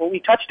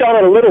 we touched on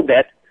it a little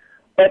bit,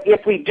 but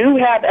if we do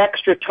have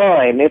extra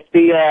time, if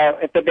the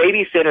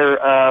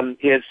babysitter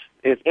is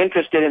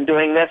interested in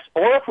doing this,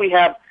 or if we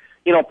have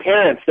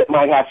parents that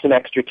might have some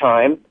extra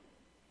time,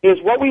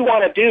 is what we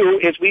want to do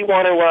is we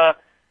want to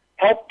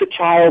help the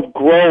child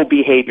grow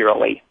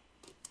behaviorally.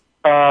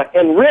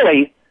 And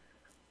really,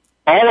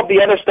 all of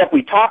the other stuff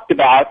we talked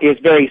about is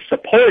very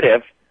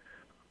supportive,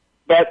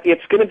 but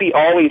it's going to be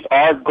always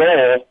our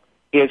goal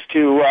is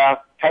to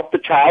help the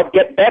child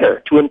get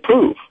better, to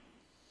improve.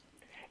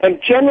 And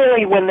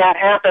generally when that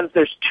happens,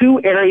 there's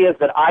 2 areas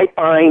that I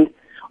find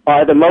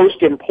are the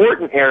most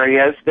important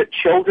areas that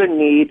children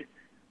need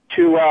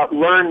to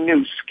learn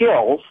new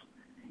skills,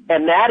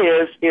 and that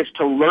is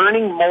to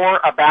learning more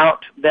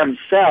about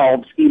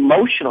themselves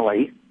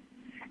emotionally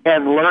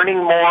and learning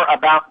more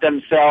about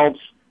themselves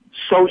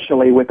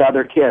socially with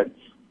other kids.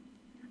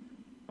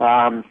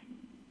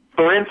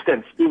 For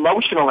instance,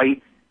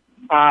 emotionally,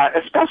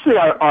 especially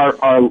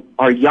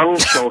our young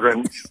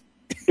children,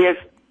 is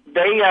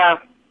they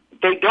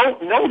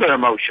don't know their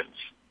emotions.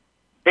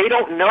 They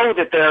don't know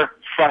that they're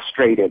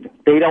frustrated.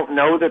 They don't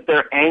know that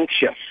they're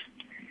anxious.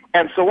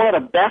 And so one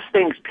of the best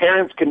things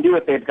parents can do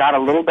if they've got a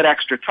little bit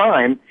extra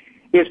time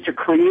is to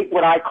create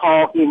what I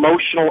call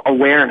emotional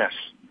awareness.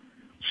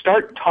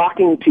 start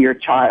talking to your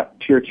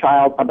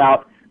child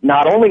about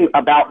not only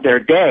about their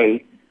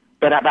day,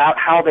 but about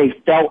how they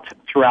felt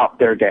throughout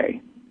their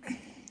day.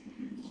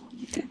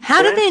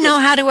 How do they know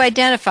how to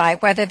identify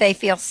whether they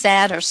feel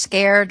sad or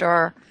scared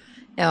or,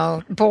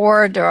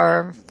 bored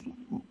or,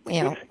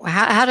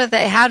 how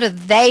do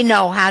they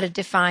know how to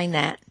define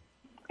that?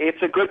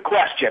 It's a good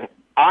question.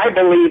 I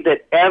believe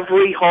that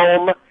every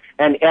home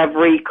and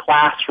every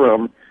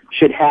classroom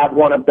should have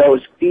one of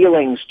those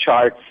feelings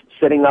charts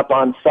sitting up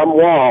on some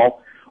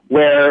wall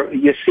where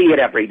you see it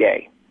every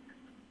day.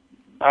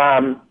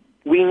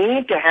 We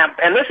need to have,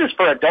 and this is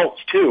for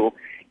adults too,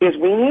 is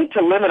we need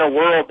to live in a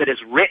world that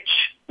is rich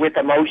with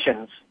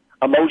emotions,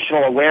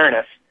 emotional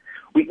awareness.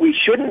 We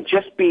shouldn't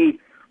just be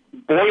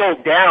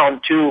boiled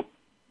down to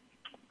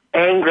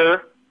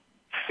anger,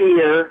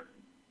 fear,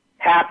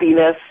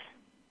 happiness,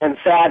 and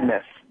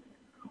sadness.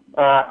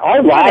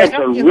 Our lives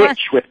are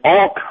rich with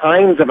all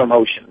kinds of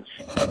emotions.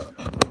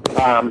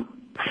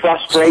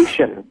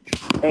 Frustration,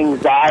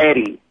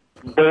 anxiety,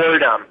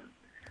 boredom,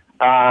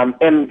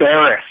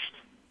 embarrassed.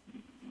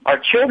 Our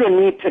children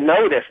need to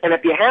know this. And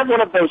if you have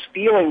one of those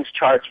feelings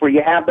charts where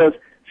you have those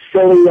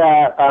silly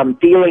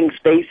feeling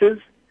spaces.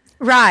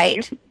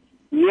 Right.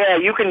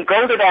 You can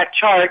go to that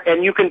chart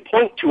and you can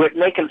point to it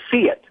and they can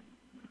see it.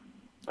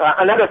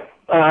 Another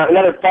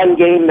fun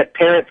game that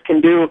parents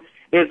can do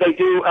is they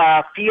do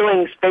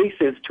feeling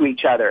spaces to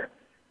each other.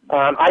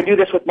 I do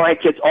this with my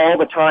kids all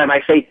the time.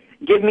 I say,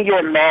 give me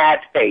your mad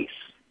face.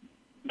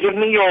 Give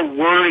me your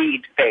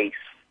worried face.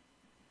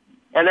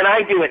 And then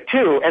I do it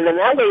too. And then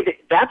that way,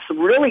 that's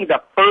really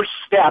the first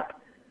step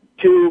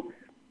to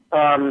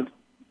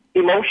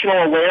emotional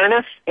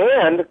awareness.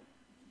 And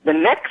the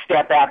next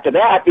step after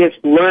that is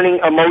learning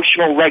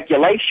emotional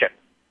regulation.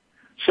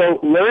 So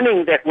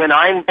learning that when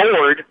I'm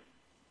bored,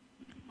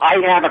 I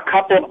have a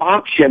couple of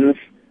options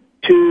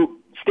to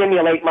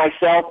stimulate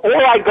myself, or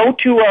I go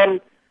to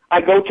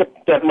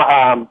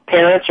the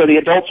parents or the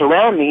adults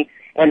around me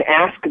and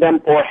ask them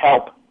for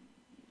help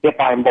if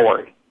I'm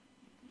bored.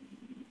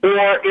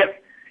 Or if,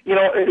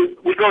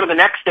 we go to the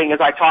next thing, as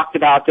I talked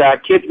about,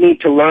 kids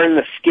need to learn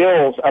the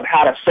skills of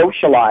how to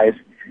socialize.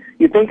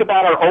 You think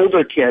about our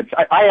older kids.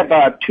 I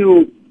have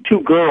two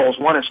girls.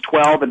 One is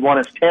 12 and one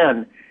is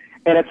 10.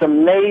 And it's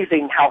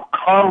amazing how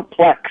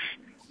complex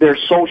their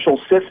social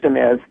system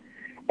is.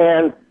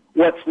 And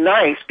what's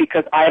nice,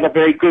 because I have a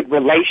very good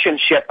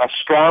relationship, a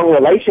strong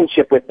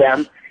relationship with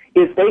them,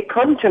 is they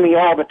come to me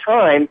all the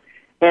time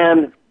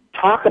and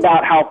talk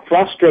about how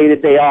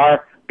frustrated they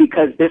are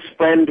because this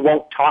friend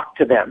won't talk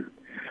to them,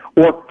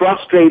 or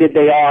frustrated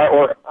they are,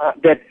 or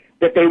that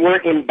they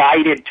weren't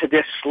invited to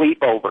this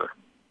sleepover.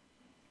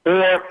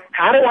 Or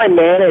how do I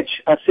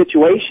manage a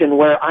situation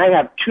where I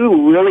have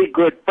two really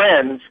good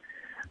friends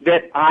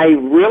that I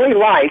really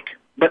like,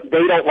 but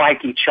they don't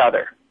like each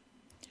other?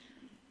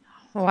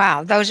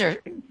 Wow, those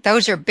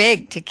are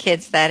big to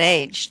kids that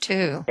age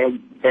too.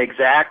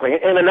 Exactly.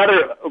 And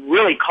another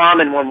really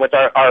common one with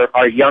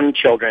our young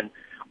children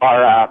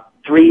are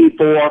 3,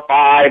 4,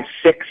 5,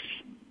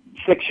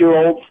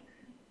 6-year-olds.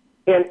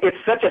 And it's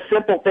such a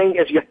simple thing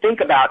as you think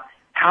about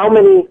how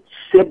many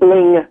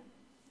sibling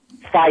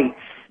fights,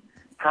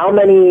 how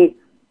many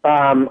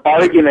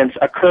arguments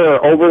occur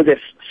over this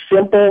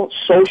simple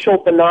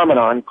social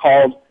phenomenon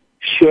called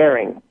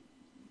sharing.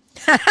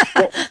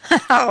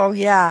 Oh,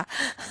 yeah.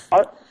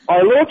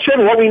 Our little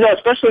children, what we know,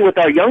 especially with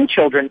our young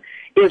children,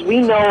 is we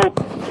know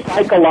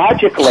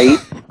psychologically,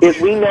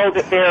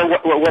 that they're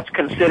what's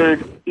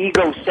considered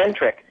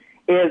egocentric,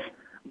 is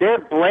their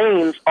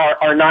brains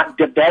are not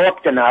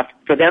developed enough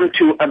for them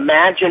to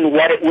imagine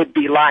what it would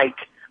be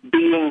like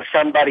being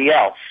somebody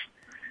else.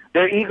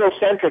 They're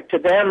egocentric. To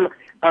them,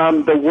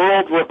 the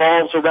world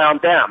revolves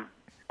around them.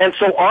 And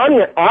so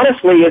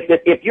honestly, is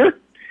that if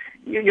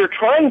you're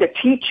trying to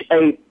teach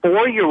a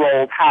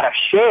 4-year-old how to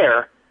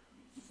share,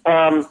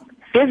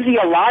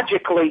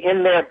 physiologically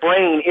in their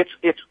brain,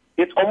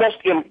 it's almost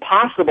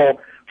impossible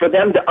for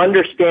them to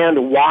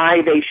understand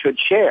why they should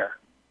share.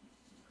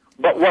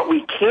 But what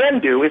we can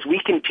do is we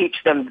can teach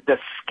them the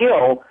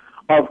skill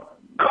of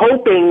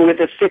coping with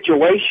a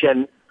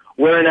situation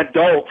where an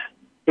adult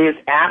is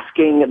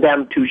asking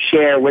them to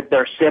share with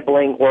their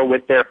sibling or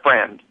with their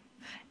friend.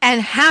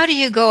 And how do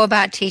you go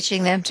about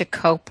teaching them to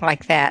cope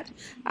like that?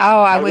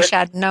 Oh, I wish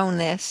I'd known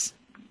this.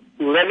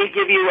 Let me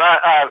give you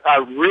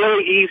a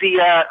really easy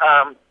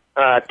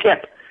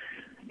tip.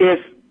 Is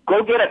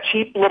go get a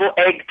cheap little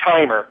egg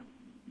timer,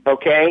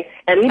 okay?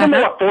 And even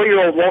though a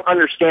 4-year-old won't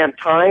understand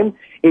time,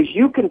 is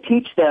you can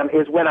teach them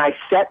is when I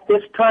set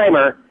this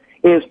timer,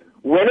 is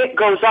when it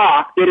goes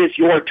off, it is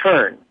your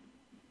turn.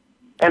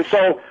 And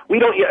so we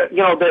don't,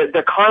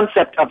 the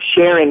concept of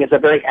sharing is a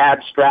very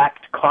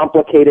abstract,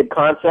 complicated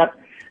concept.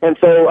 And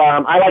so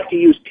I like to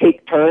use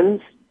take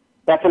turns.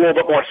 That's a little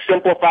bit more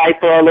simplified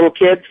for our little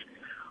kids.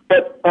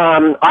 But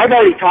I've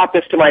already taught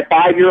this to my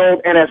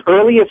 5-year-old, and as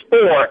early as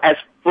 4, as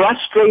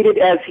frustrated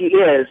as he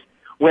is,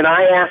 when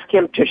I ask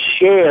him to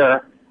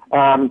share,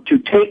 to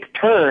take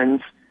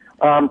turns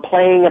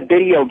playing a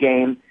video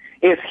game,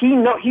 is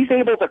he's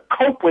able to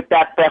cope with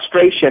that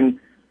frustration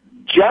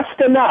just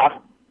enough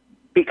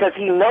because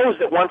he knows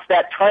that once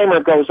that timer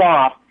goes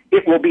off,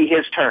 it will be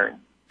his turn.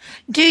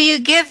 Do you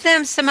give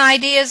them some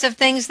ideas of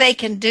things they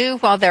can do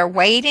while they're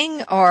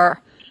waiting,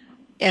 or?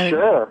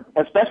 Sure,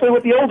 especially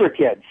with the older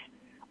kids.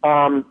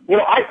 I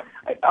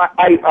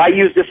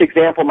use this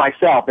example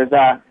myself as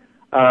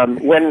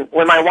when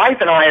my wife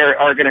and I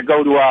are going to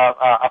go to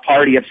a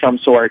party of some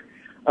sort,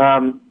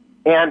 and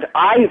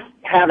I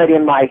have it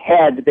in my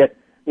head that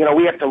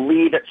we have to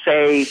leave at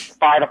say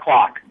 5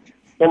 o'clock.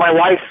 Well, my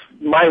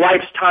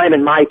wife's time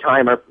and my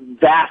time are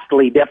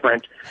vastly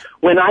different.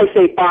 When I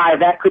say 5,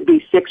 that could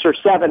be 6 or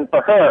 7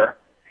 for her.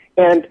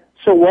 And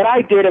so what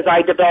I did is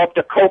I developed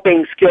a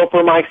coping skill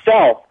for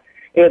myself.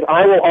 Is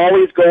I will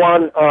always go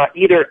on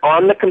either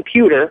on the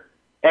computer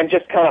and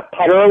just kind of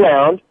putter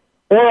around,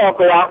 or I'll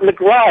go out in the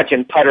garage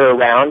and putter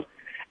around,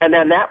 and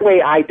then that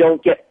way I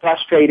don't get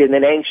frustrated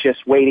and anxious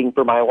waiting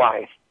for my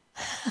wife.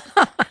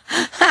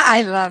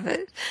 I love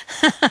it.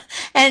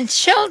 And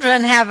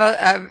children have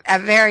a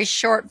very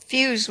short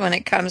fuse when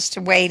it comes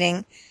to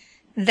waiting.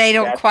 They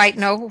don't quite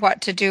know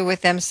what to do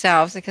with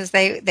themselves because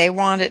they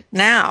want it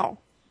now.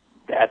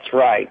 That's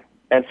right.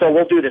 And so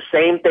we'll do the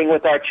same thing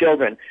with our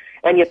children.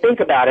 And you think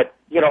about it,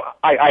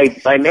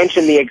 I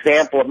mentioned the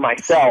example of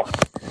myself,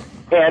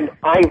 and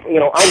I'm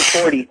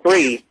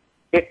 43.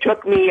 It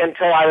took me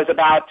until I was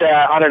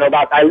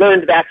I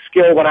learned that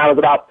skill when I was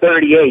about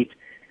 38.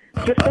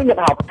 Just think of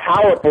how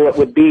powerful it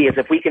would be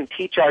if we can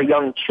teach our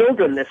young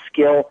children this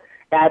skill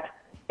at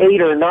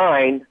 8 or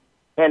 9,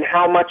 and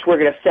how much we're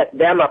going to set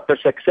them up for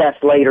success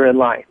later in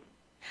life.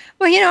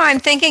 Well, I'm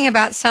thinking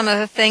about some of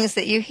the things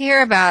that you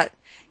hear about,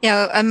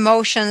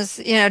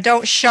 emotions,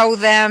 don't show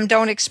them,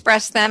 don't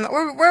express them.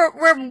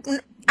 We're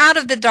out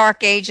of the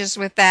dark ages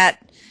with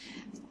that,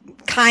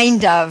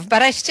 kind of,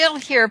 but I still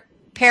hear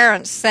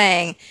parents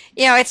saying,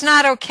 it's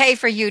not okay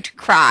for you to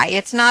cry.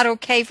 It's not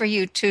okay for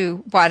you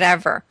to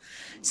whatever.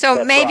 So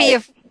that's maybe right.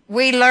 If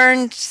we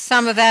learned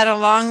some of that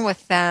along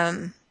with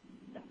them,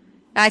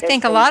 I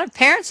think a lot of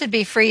parents would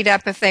be freed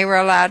up if they were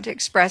allowed to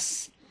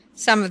express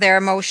some of their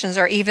emotions,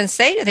 or even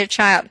say to their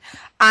child,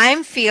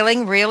 I'm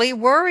feeling really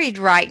worried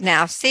right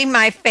now. See,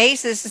 my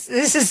face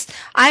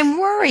I'm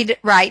worried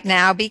right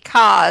now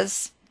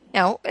because,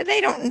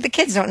 the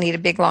kids don't need a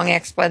big long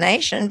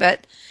explanation,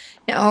 but,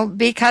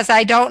 because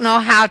I don't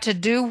know how to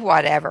do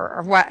whatever,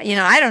 or what,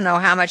 I don't know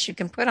how much you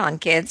can put on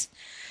kids.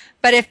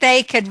 But if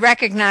they could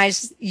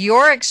recognize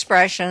your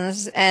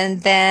expressions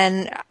and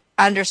then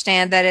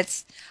understand that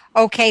it's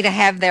okay to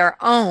have their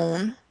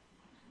own,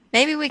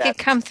 maybe we could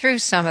come through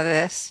some of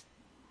this.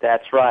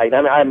 That's right.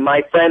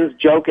 My friends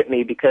joke at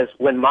me because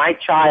when my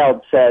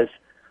child says,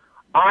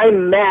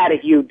 I'm mad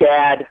at you,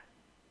 Dad,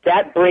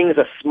 that brings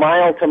a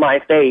smile to my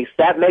face.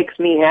 That makes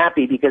me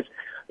happy because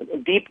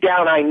deep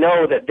down I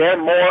know that they're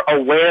more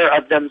aware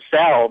of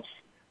themselves,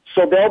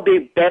 so they'll be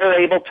better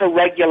able to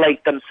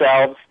regulate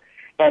themselves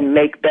and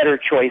make better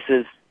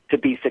choices to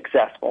be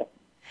successful.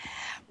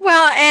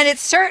 Well, and it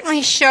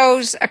certainly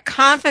shows a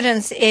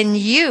confidence in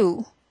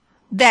you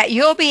that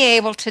you'll be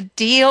able to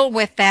deal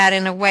with that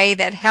in a way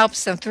that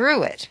helps them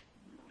through it.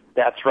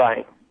 That's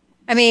right.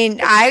 I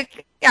mean,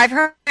 I've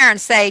heard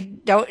parents say,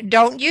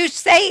 "Don't you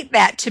say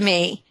that to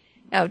me.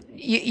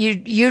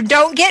 You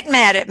don't get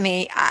mad at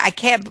me. I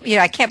can't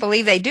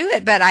believe they do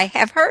it, but I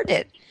have heard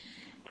it."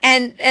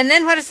 And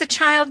then what does the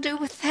child do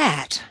with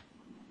that?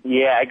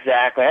 Yeah,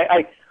 exactly.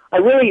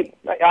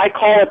 I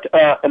call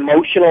it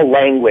emotional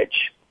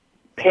language.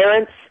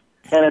 Parents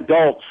and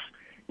adults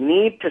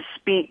need to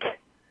speak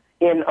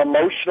in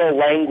emotional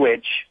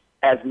language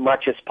as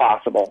much as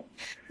possible.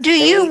 Do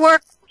you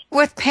work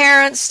with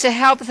parents to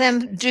help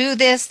them do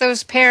this,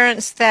 those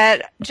parents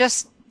that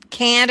just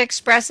can't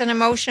express an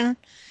emotion?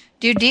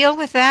 Do you deal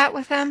with that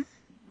with them?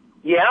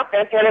 Yeah,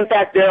 and in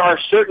fact, there are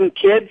certain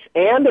kids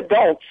and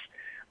adults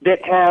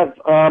that have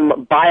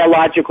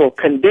biological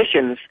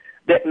conditions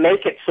that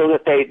make it so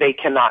that they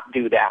cannot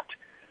do that.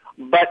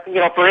 But,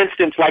 for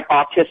instance, like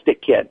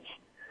autistic kids,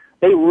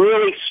 they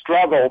really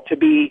struggle to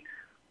be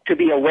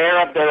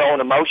aware of their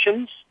own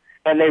emotions,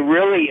 and they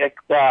really,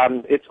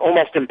 it's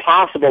almost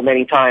impossible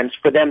many times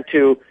for them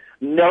to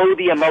know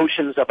the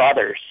emotions of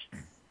others.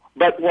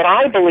 But what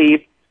I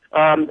believe,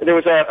 there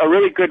was a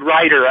really good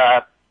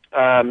writer,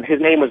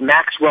 his name was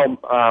Maxwell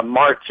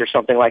Martz or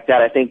something like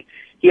that, I think.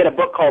 He had a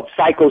book called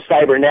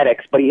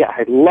Psycho-Cybernetics, but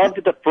I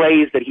loved the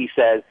phrase that he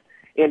says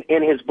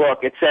in his book.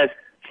 It says,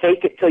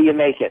 fake it till you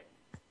make it.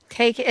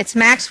 It's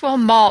Maxwell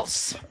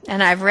Maltz,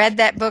 and I've read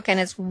that book, and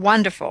it's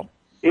wonderful.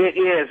 It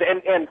is,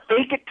 and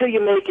fake it till you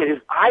make it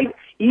is,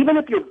 even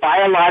if you're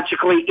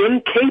biologically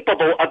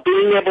incapable of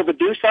being able to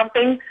do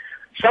something,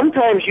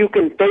 sometimes you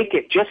can fake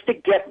it just to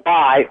get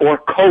by or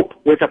cope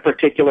with a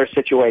particular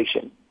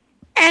situation.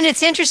 And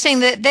it's interesting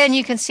that then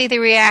you can see the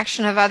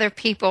reaction of other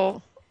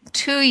people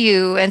to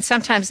you, and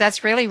sometimes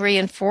that's really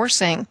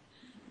reinforcing.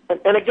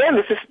 And again,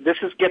 this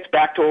gets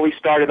back to where we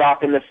started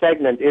off in the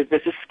segment,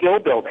 this is skill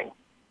building.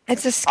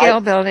 It's a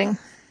skill building.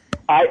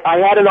 I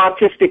had an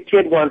autistic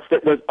kid once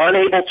that was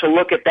unable to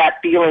look at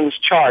that feelings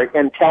chart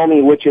and tell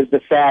me which is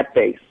the sad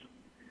face.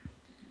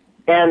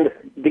 And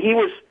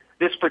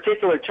this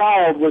particular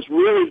child was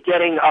really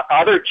getting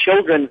other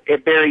children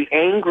very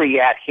angry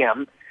at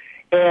him.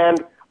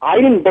 And I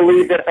didn't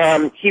believe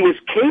that he was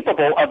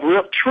capable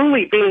of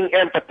truly being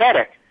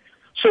empathetic.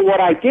 So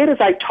what I did is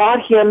I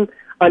taught him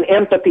an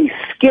empathy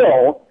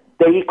skill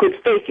that he could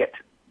fake it.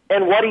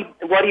 And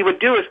what he would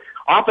do is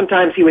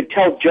oftentimes he would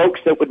tell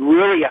jokes that would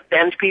really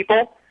offend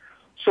people.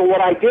 So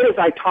what I did is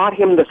I taught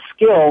him the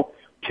skill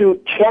to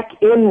check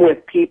in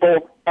with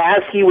people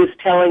as he was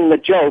telling the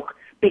joke,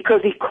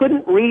 because he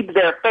couldn't read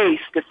their face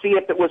to see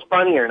if it was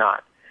funny or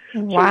not.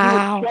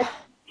 Wow. So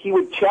he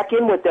would check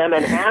in with them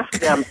and ask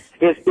them,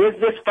 is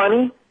this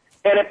funny?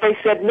 And if they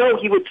said no,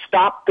 he would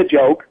stop the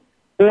joke.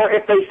 Or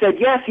if they said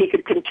yes, he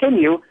could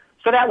continue,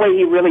 so that way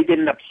he really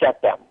didn't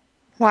upset them.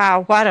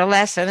 Wow, what a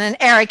lesson. And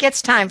Eric,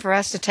 it's time for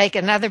us to take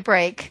another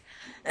break.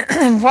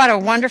 What a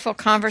wonderful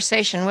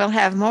conversation. We'll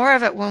have more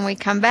of it when we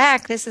come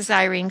back. This is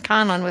Irene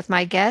Conlon with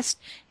my guest,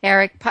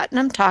 Eric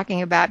Putnam,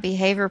 talking about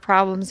behavior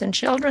problems in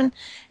children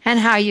and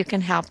how you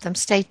can help them.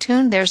 Stay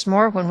tuned. There's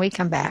more when we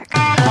come back.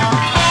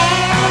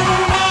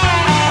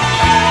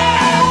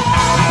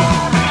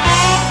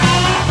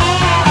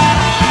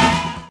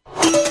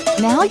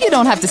 Now you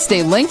don't have to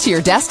stay linked to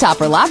your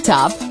desktop or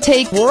laptop.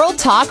 Take World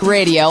Talk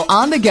Radio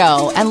on the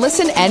go and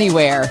listen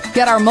anywhere.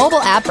 Get our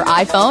mobile app for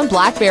iPhone,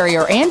 BlackBerry,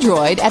 or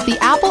Android at the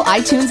Apple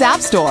iTunes App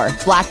Store,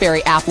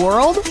 BlackBerry App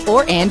World,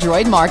 or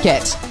Android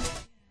Market.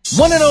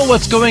 Want to know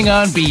what's going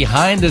on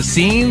behind the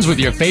scenes with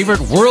your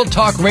favorite World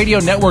Talk Radio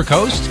Network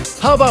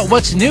host? How about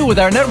what's new with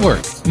our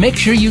network? Make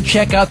sure you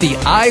check out the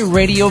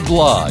iRadio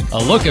blog, a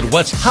look at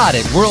what's hot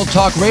at World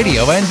Talk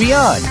Radio and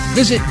beyond.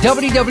 Visit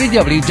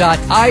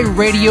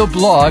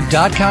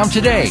www.iradioblog.com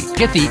today.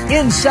 Get the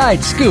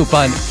inside scoop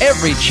on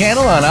every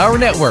channel on our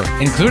network,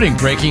 including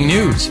breaking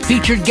news,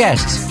 featured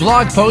guests,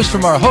 blog posts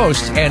from our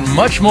hosts, and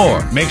much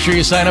more. Make sure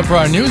you sign up for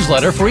our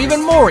newsletter for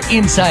even more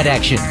inside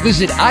action.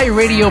 Visit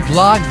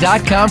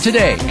iradioblog.com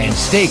today and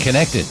stay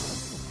connected.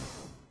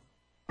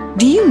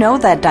 Do you know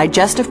that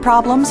digestive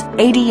problems,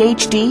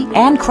 ADHD,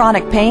 and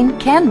chronic pain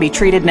can be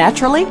treated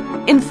naturally?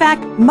 In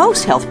fact,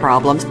 most health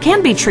problems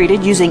can be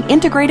treated using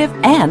integrative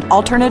and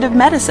alternative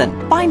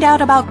medicine. Find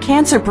out about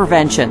cancer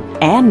prevention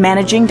and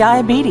managing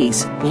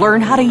diabetes. Learn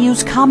how to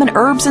use common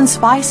herbs and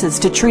spices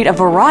to treat a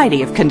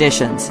variety of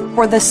conditions.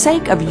 For the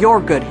sake of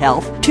your good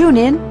health, tune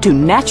in to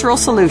Natural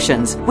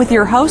Solutions with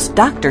your host,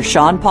 Dr.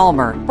 Sean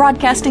Palmer,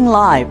 broadcasting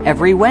live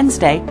every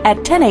Wednesday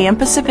at 10 a.m.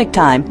 Pacific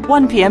Time,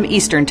 1 p.m.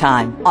 Eastern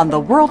Time on the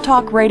World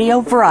Talk Radio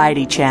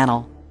Variety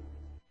Channel.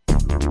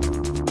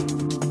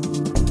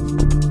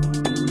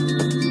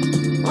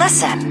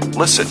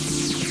 Listen.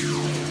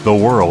 The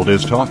world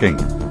is talking.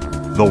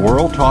 The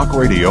World Talk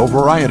Radio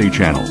Variety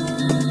Channel.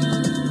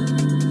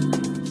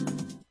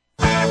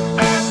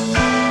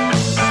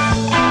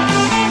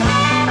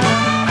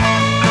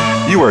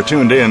 You are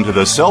tuned in to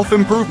the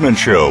Self-Improvement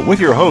Show with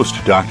your host,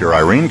 Dr.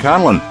 Irene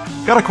Conlon.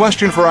 Got a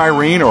question for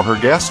Irene or her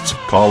guests?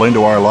 Call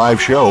into our live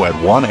show at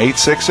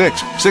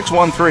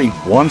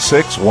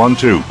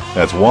 1-866-613-1612.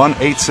 That's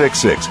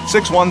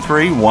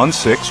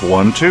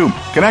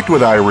 1-866-613-1612. Connect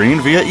with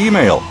Irene via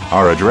email.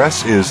 Our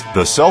address is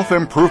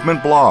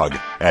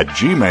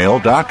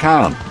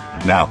theselfimprovementblog@gmail.com.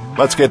 Now,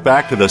 let's get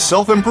back to the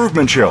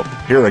Self-Improvement Show.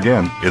 Here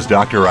again is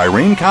Dr.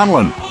 Irene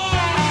Conlon.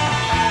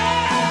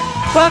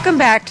 Welcome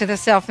back to the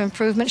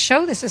Self-Improvement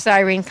Show. This is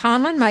Irene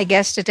Conlon. My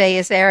guest today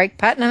is Eric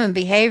Putnam, a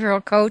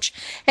behavioral coach,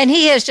 and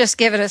he has just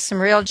given us some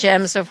real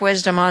gems of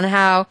wisdom on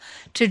how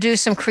to do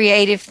some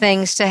creative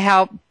things to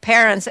help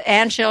parents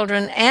and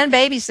children and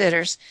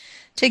babysitters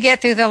to get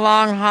through the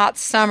long, hot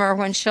summer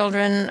when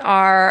children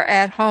are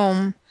at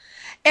home.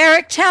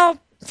 Eric, tell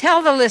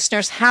the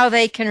listeners how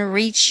they can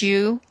reach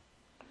you.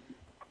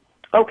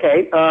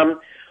 Okay. I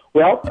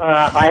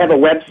have a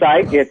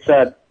website. It's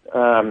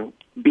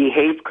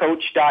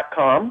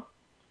behavecoach.com.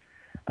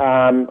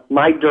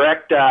 My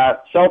direct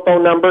cell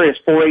phone number is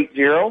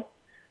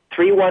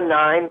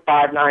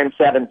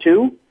 480-319-5972.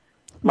 Do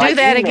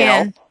that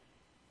again.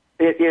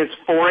 It is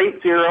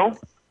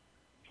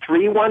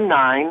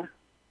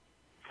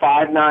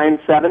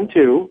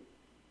 480-319-5972.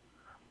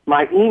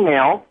 My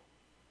email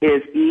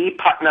is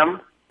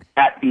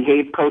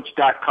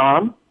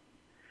eputnam@behavecoach.com.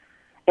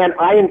 And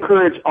I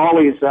encourage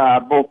always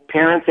both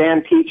parents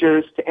and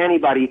teachers, to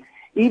anybody,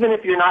 even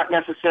if you're not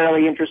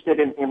necessarily interested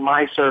in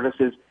my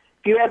services,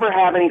 if you ever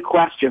have any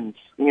questions,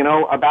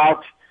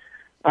 about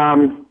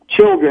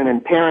children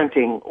and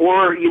parenting,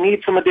 or you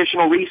need some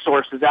additional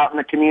resources out in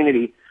the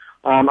community,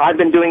 I've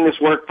been doing this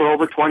work for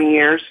over 20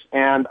 years,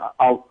 and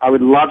I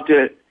would love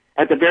to,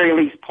 at the very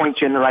least,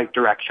 point you in the right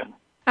direction.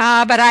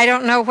 But I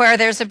don't know where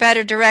there's a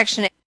better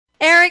direction.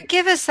 Eric,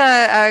 give us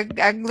a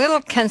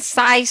little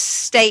concise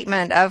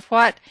statement of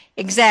what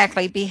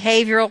exactly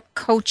behavioral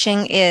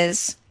coaching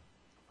is.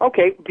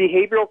 Okay,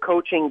 behavioral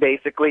coaching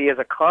basically is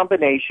a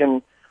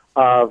combination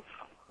of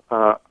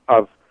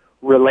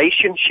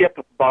relationship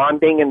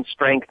bonding and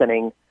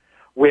strengthening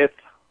with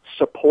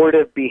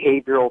supportive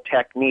behavioral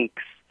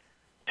techniques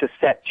to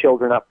set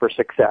children up for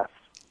success.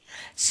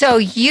 So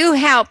you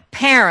help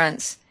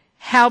parents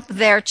help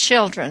their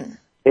children.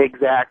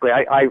 Exactly.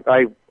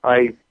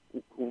 I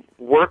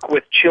work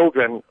with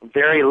children.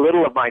 Very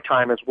little of my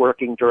time is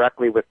working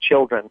directly with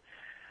children.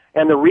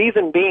 And the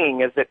reason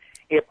being is that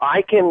if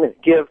I can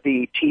give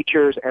the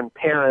teachers and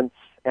parents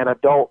and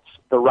adults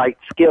the right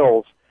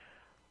skills,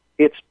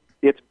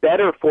 it's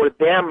better for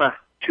them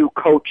to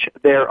coach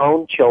their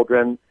own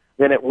children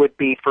than it would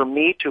be for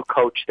me to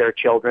coach their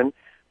children,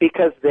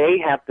 because they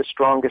have the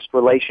strongest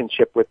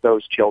relationship with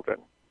those children.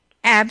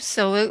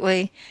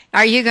 Absolutely.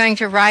 Are you going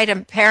to write a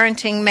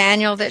parenting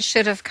manual that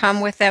should have come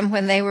with them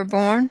when they were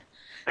born?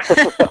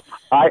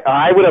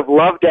 I would have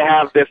loved to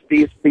have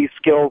these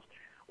skills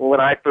when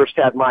I first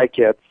had my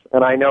kids,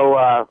 and I know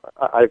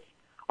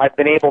I've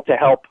been able to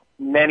help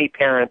many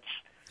parents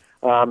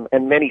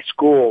and many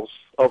schools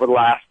over the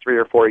last 3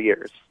 or 4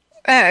 years.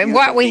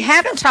 What we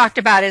haven't talked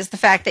about is the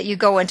fact that you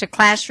go into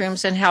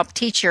classrooms and help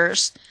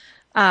teachers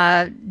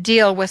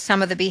deal with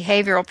some of the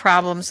behavioral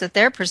problems that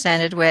they're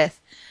presented with.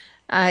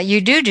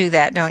 You do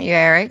that, don't you,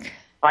 Eric?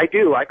 I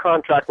do. I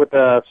contract with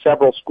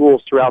several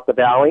schools throughout the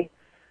Valley,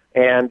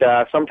 and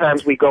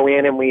sometimes we go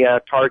in and we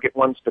target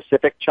one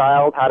specific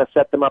child, how to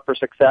set them up for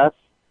success.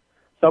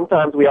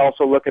 Sometimes we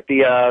also look at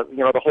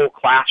the whole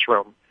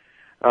classroom.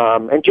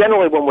 And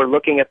generally when we're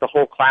looking at the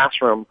whole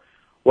classroom,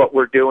 what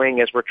we're doing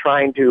is we're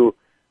trying to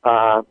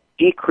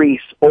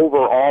decrease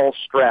overall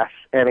stress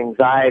and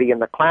anxiety in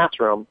the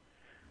classroom,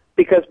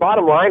 because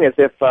bottom line is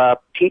if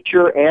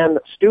teacher and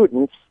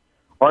students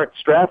aren't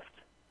stressed,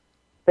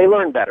 they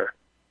learn better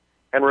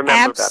and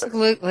remember better.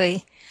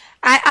 Absolutely.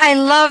 I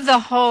love the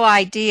whole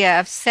idea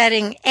of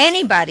setting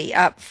anybody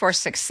up for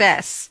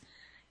success.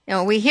 You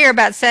know, we hear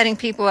about setting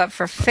people up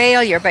for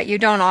failure, but you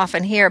don't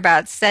often hear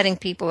about setting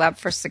people up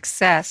for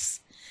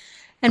success.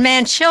 And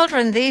man,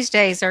 children these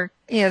days are,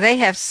 they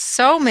have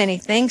so many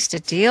things to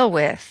deal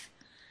with.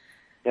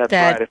 That's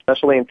right,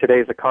 especially in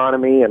today's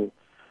economy and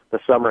the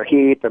summer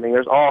heat. I mean,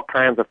 there's all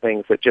kinds of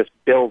things that just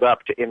build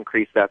up to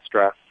increase that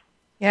stress.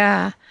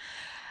 Yeah.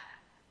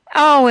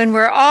 Oh, and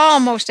we're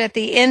almost at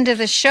the end of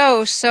the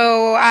show,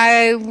 so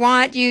I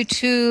want you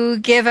to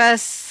give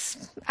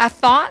us a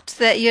thought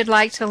that you'd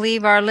like to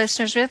leave our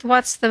listeners with.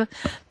 What's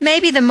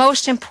maybe the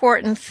most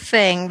important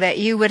thing that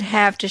you would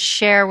have to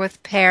share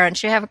with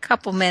parents? You have a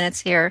couple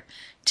minutes here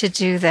to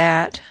do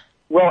that.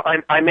 Well,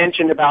 I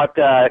mentioned about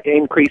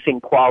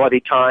increasing quality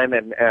time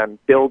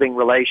and building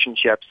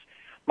relationships.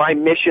 My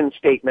mission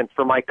statement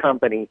for my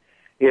company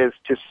is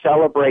to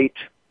celebrate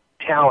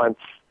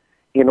talents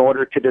in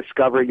order to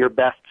discover your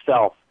best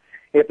self.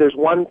 If there's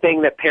one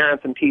thing that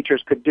parents and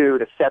teachers could do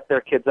to set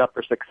their kids up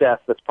for success,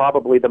 that's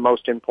probably the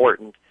most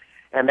important,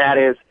 and that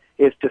is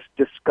to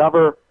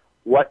discover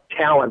what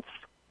talents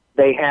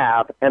they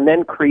have and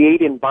then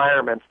create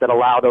environments that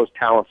allow those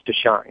talents to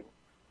shine.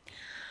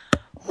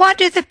 What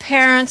do the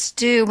parents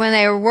do when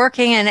they are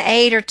working an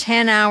 8 or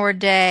 10-hour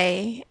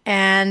day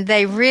and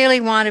they really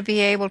want to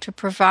be able to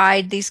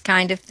provide these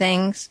kind of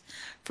things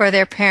for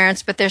their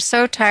parents, but they're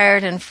so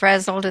tired and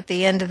frazzled at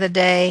the end of the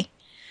day,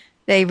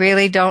 they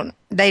really don't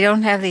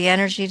have the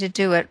energy to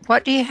do it?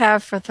 What do you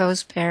have for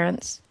those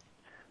parents?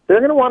 They're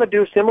going to want to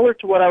do similar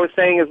to what I was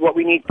saying is what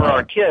we need for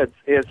our kids,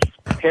 is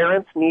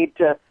parents need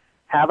to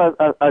have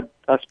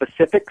a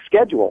specific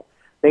schedule.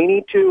 They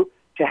need to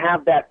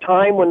have that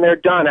time when they're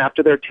done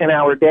after their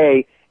 10-hour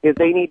day, is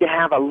they need to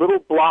have a little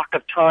block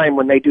of time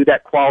when they do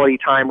that quality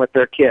time with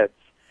their kids.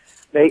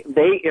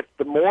 If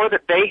the more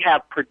that they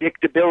have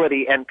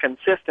predictability and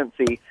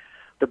consistency,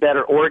 the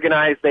better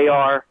organized they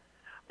are,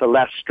 the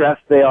less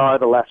stressed they are,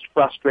 the less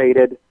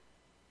frustrated,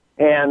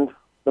 and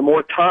the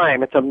more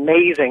time. It's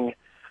amazing.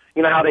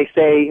 You know how they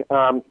say,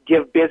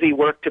 give busy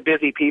work to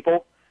busy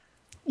people?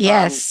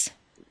 Yes.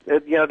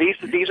 These are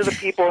the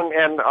people,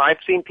 and I've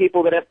seen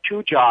people that have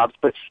 2 jobs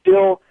but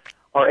still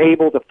are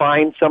able to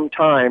find some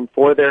time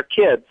for their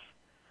kids,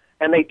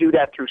 and they do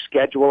that through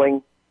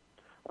scheduling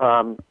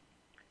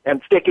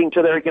and sticking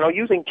to their,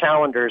 using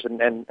calendars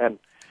and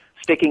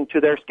sticking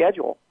to their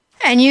schedule.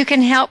 And you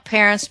can help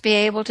parents be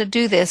able to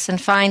do this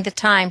and find the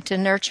time to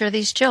nurture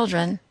these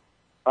children.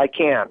 I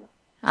can.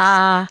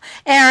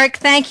 Eric,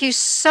 thank you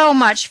so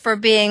much for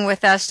being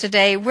with us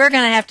today. We're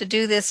going to have to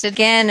do this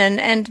again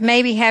and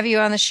maybe have you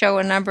on the show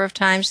a number of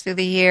times through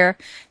the year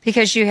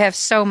because you have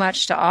so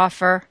much to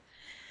offer.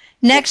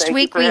 Next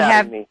week we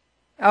have... me.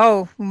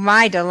 Oh,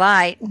 my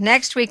delight.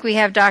 Next week we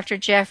have Dr.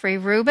 Jeffrey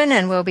Rubin,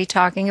 and we'll be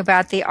talking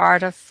about the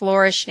art of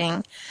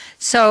flourishing.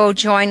 So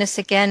join us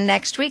again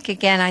next week.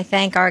 Again, I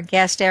thank our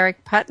guest,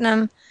 Eric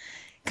Putnam.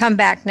 Come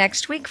back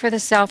next week for the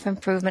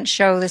Self-Improvement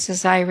Show. This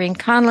is Irene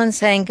Conlon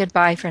saying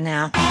goodbye for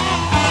now.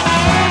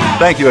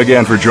 Thank you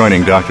again for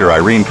joining Dr.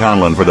 Irene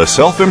Conlon for the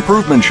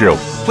Self-Improvement Show.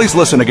 Please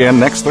listen again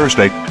next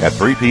Thursday at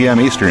 3 p.m.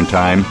 Eastern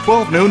Time,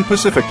 12 noon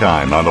Pacific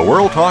Time on the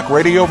World Talk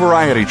Radio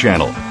Variety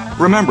Channel.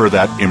 Remember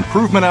that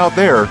improvement out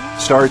there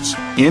starts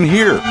in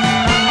here.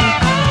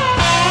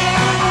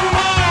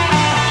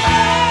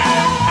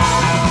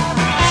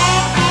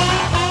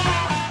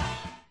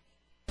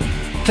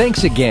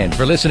 Thanks again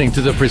for listening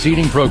to the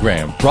preceding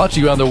program brought to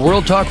you on the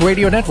World Talk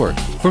Radio Network.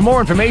 For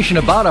more information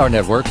about our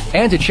network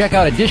and to check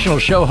out additional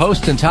show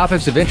hosts and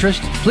topics of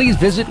interest, please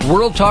visit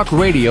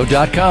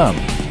worldtalkradio.com.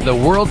 The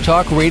World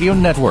Talk Radio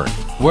Network,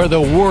 where the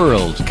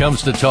world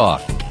comes to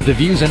talk. The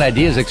views and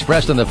ideas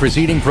expressed on the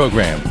preceding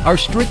program are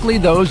strictly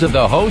those of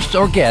the hosts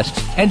or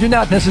guests and do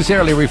not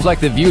necessarily reflect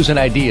the views and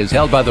ideas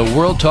held by the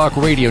World Talk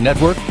Radio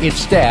Network, its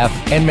staff,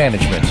 and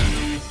management.